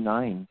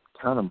 49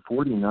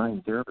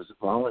 therapists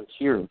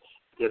volunteer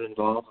get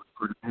involved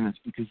with Prodependence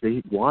because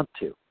they want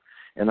to.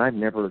 And I've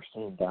never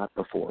seen that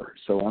before.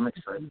 So I'm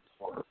excited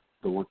for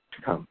the work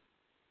to come.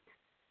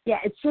 Yeah,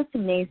 it's just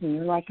amazing.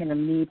 You're like an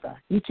amoeba.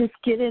 You just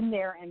get in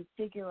there and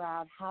figure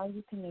out how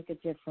you can make a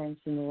difference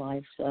in the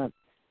lives of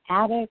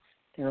addicts,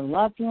 their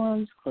loved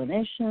ones,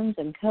 clinicians,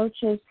 and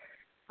coaches.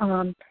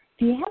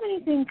 Do you have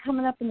anything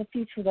coming up in the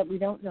future that we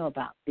don't know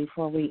about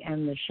before we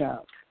end the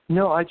show?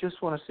 No, I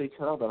just want to say,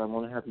 Carol, that I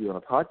want to have you on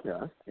a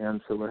podcast,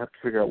 and so we'll have to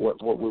figure out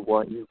what we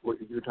want you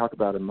to talk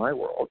about in my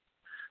world.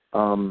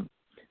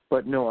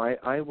 But no,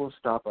 I will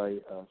stop by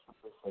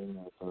saying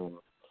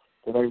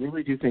that I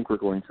really do think we're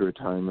going through a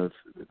time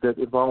that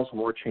involves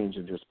more change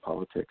than just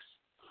politics.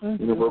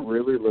 Mm-hmm. We're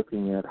really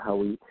looking at how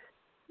we,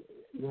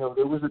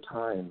 there was a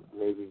time,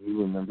 maybe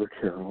you remember,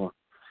 Carol,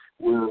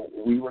 where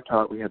we were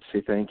taught we had to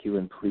say thank you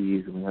and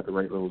please, and we had to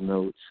write little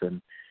notes, and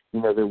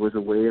there was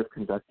a way of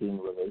conducting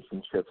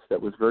relationships that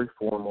was very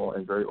formal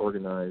and very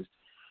organized.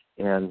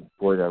 And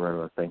boy, did I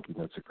write a thank you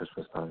notes at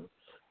Christmas time.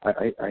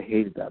 I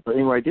hated that, but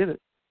anyway, I did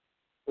it.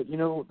 But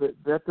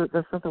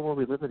that's not the world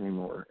we live in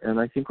anymore.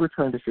 And I think we're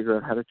trying to figure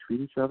out how to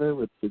treat each other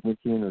with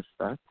dignity and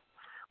respect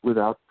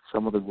without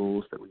some of the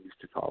rules that we used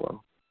to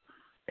follow.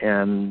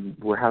 And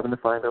we're having to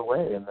find our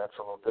way, and that's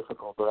a little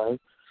difficult. But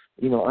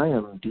I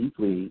am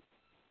deeply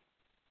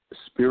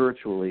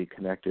spiritually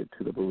connected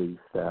to the belief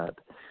that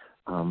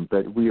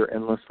we are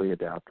endlessly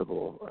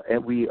adaptable,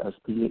 and we as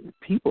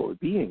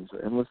beings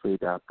are endlessly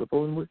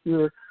adaptable, and we're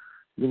here,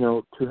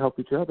 to help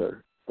each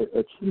other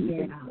achieve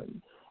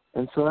anything.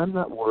 And so I'm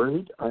not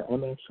worried.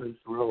 I'm actually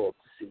thrilled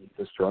to see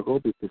the struggle,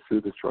 because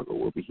through the struggle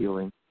we'll be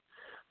healing.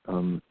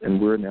 And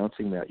we're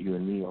announcing that, you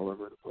and me, all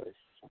over the place.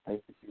 So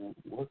thank you for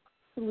your work.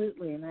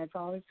 Absolutely, and I've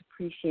always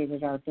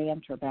appreciated our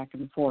banter back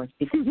and forth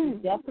because we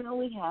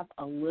definitely have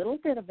a little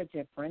bit of a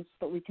difference,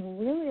 but we can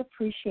really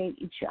appreciate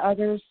each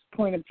other's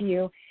point of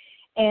view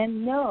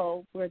and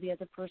know where the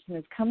other person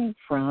is coming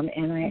from.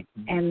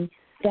 And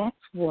that's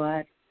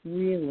what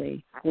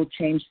really will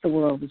change the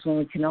world, is when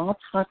we can all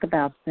talk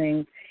about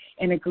things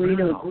and agree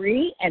to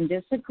agree and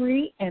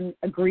disagree and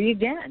agree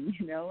again.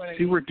 You know what I mean?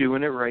 See, we're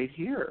doing it right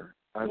here.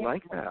 I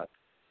like that.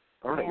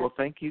 All right. Well,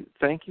 thank you,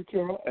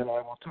 Carol, and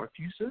I will talk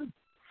to you soon.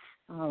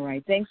 All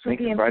right. Thanks for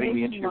being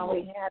patient while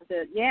we had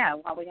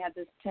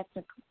this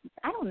technical.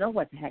 I don't know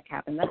what the heck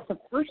happened. That's the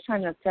first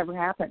time that's ever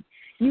happened.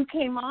 You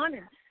came on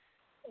and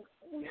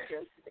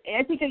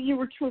I think that you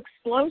were too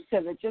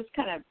explosive. It just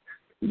kind of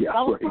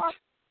fell apart.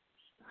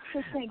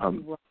 So thank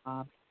you,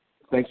 Rob.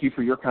 Thank you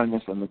for your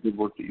kindness and the good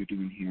work that you're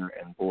doing here,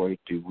 and boy,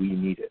 do we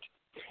need it.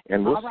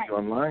 And we'll see you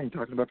online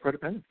talking about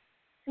Prodependence.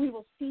 We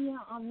will see you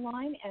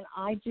online, and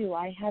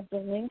I have the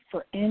link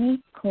for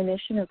any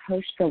clinician or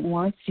coach that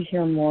wants to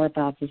hear more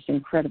about this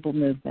incredible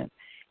movement.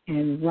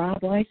 And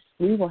Rob Weiss,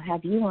 we will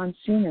have you on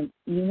soon, and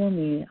you know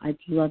me, I'd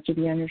love to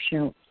be on your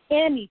show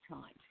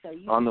anytime. So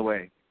on the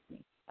way.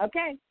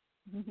 Okay.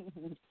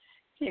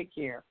 Take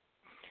care.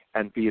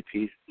 And be at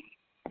peace.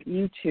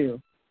 You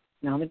too.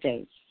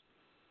 Namaste.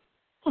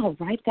 All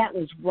right, that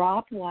was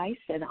Rob Weiss,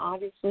 and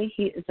obviously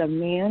he is a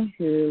man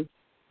who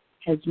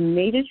has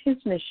made it his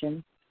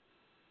mission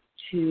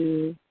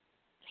to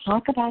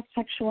talk about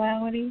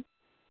sexuality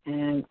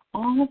and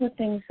all the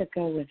things that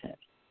go with it.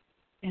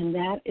 And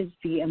that is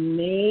the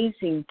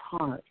amazing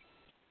part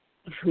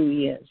of who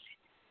he is.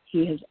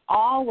 He has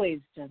always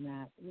done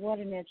that. What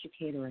an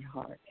educator at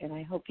heart. And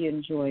I hope you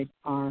enjoyed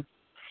our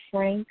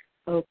frank,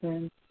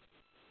 open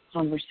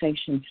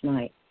conversation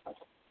tonight.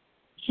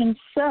 And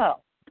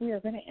so we are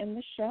going to end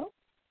the show,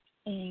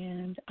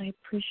 and I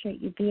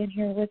appreciate you being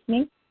here with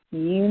me.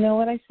 You know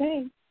what I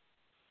say.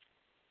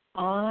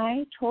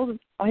 I told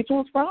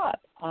Rob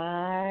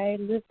I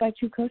live by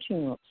 2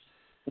 coaching rules.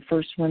 The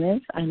first one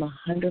is I'm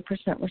 100%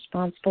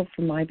 responsible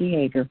for my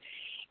behavior.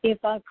 If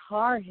a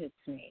car hits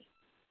me,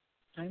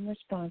 I'm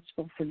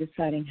responsible for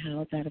deciding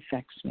how that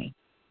affects me.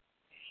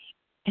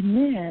 And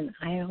then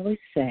I always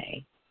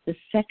say the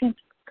second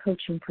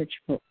coaching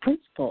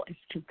principle is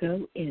to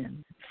go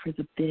in for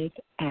the big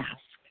ask.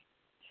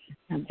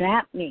 Now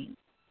that means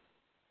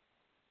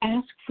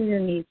ask for your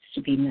needs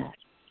to be met.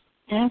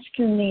 Ask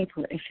your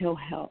neighbor if he'll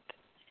help.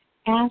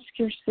 Ask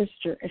your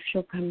sister if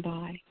she'll come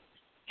by.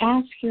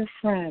 Ask your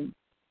friend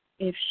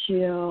if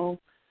she'll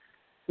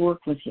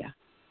work with you.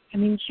 I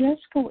mean,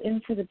 just go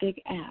in for the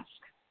big ask.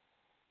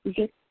 We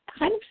get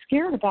kind of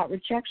scared about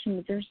rejection,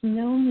 but there's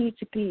no need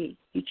to be.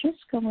 You just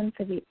go in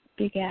for the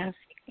big ask,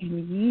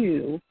 and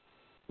you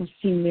will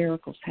see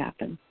miracles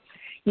happen.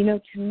 You know,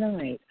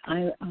 tonight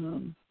I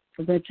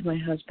read to my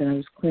husband. I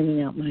was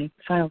cleaning out my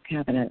file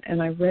cabinet,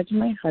 and I read to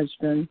my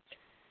husband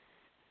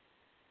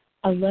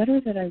a letter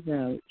that I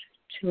wrote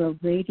to a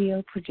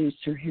radio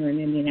producer here in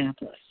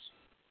Indianapolis,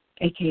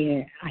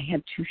 a.k.a. I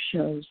had 2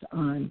 shows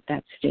on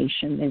that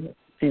station.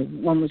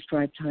 One was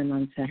Drive Time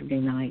on Saturday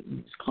night, and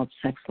it was called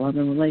Sex, Love,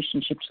 and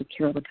Relationships with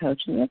Carol the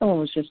Coach, and the other one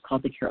was just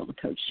called The Carol the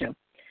Coach Show.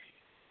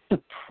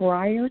 But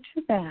prior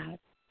to that,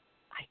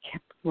 I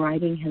kept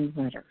writing him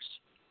letters,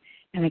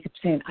 and I kept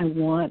saying, I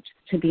want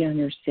to be on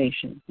your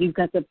station. You've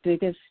got the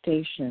biggest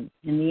station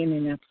in the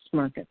Indianapolis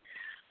market.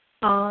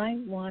 I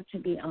want to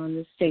be on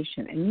the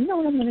station. And you know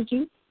what I'm going to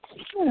do?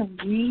 I'm going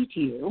to read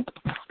you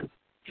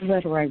the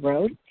letter I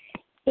wrote.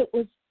 It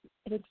was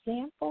an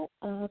example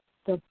of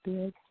the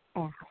big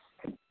ask.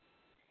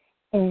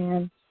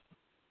 And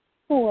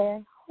boy,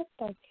 I hope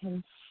I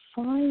can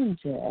find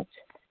it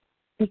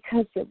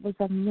because it was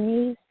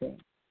amazing.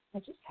 I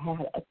just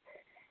had it.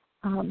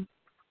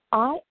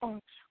 I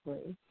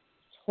actually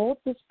told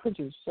this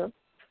producer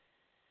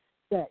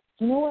that,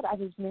 you know what, I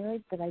was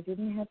married, but I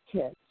didn't have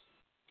kids.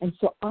 And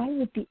so I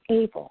would be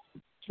able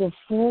to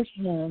afford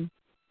him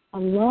a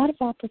lot of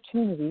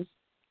opportunities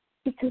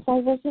because I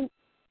wasn't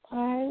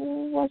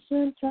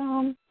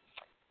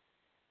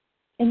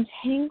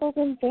entangled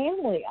in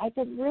family. I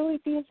could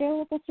really be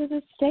available to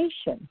the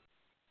station.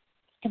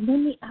 And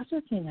then the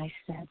other thing I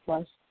said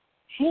was,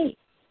 hey,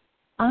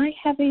 I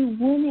have a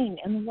winning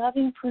and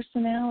loving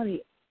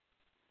personality.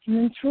 And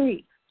then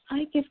 3,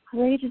 I give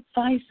great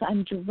advice.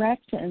 I'm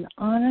direct and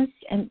honest.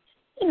 And,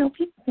 you know,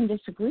 people can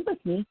disagree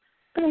with me,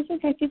 but I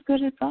think I give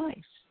good advice.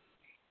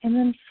 And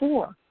then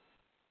 4,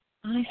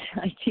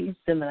 I teased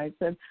him and I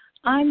said,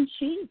 I'm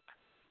cheap.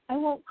 I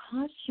won't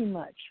cost you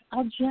much.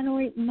 I'll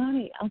generate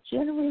money. I'll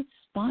generate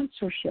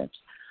sponsorships.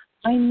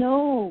 I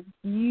know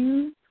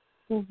you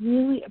will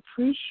really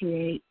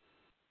appreciate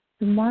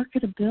the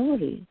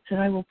marketability that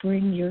I will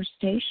bring your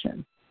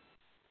station.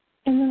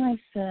 And then I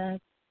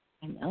said,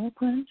 I'm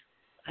eloquent.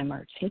 I'm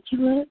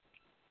articulate.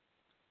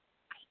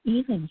 I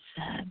even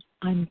said,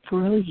 I'm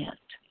brilliant.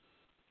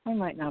 I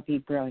might not be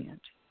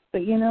brilliant,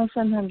 but, you know,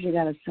 sometimes you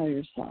got to sell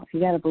yourself. You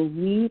got to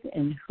believe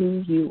in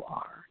who you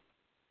are.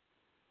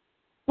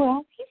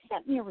 Well, he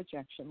sent me a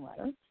rejection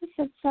letter. He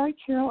said, sorry,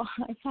 Carol,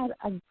 I had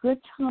a good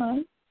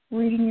time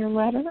reading your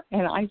letter,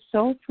 and I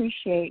so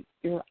appreciate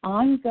your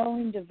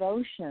ongoing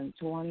devotion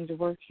to wanting to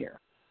work here.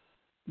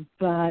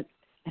 But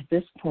at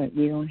this point,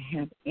 we don't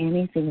have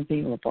anything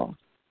available.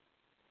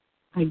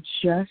 I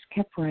just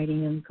kept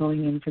writing and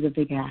going in for the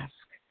big ask.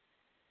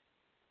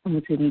 And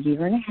within a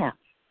year and a half,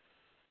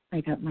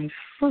 I got my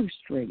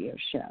first radio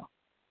show,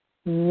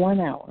 1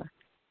 hour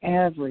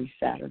every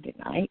Saturday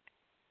night.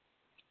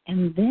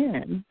 And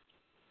then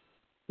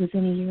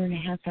within a year and a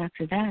half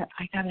after that,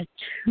 I got a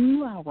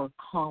 2-hour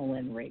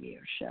call-in radio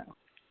show.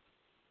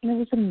 And it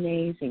was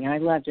amazing. I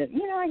loved it.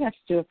 I got to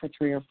do it for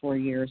 3 or 4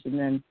 years, and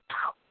then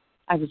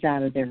I was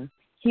out of there.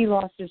 He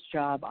lost his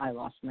job. I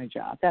lost my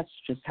job. That's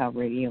just how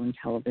radio and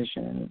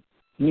television and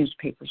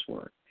newspapers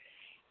work.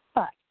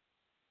 But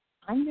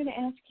I'm going to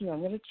ask you,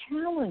 I'm going to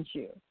challenge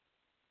you,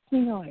 the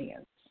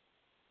audience,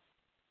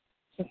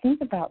 to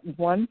think about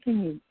one thing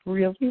you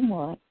really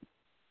want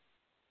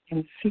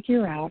and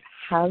figure out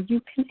how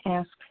you can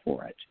ask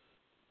for it,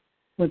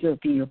 whether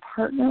it be your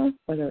partner,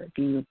 whether it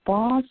be your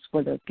boss,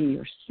 whether it be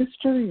your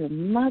sister, your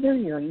mother,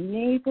 your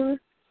neighbor,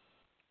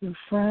 your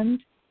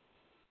friend.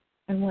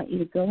 I want you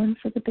to go in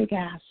for the big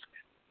ask.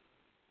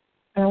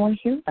 And I want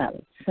to hear about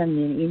it. Send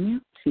me an email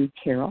to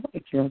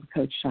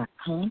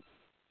carol@carolthecoach.com.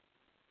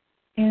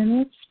 And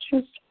let's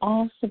just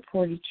all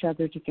support each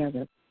other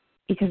together.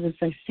 Because as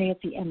I say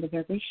at the end of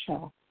every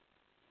show,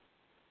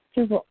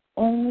 there will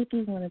only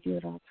be one of you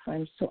at all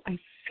times. So I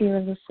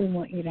fearlessly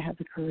want you to have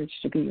the courage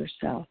to be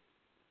yourself.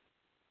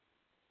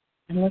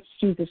 And let's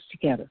do this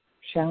together,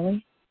 shall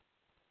we?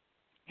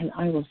 And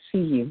I will see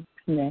you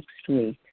next week.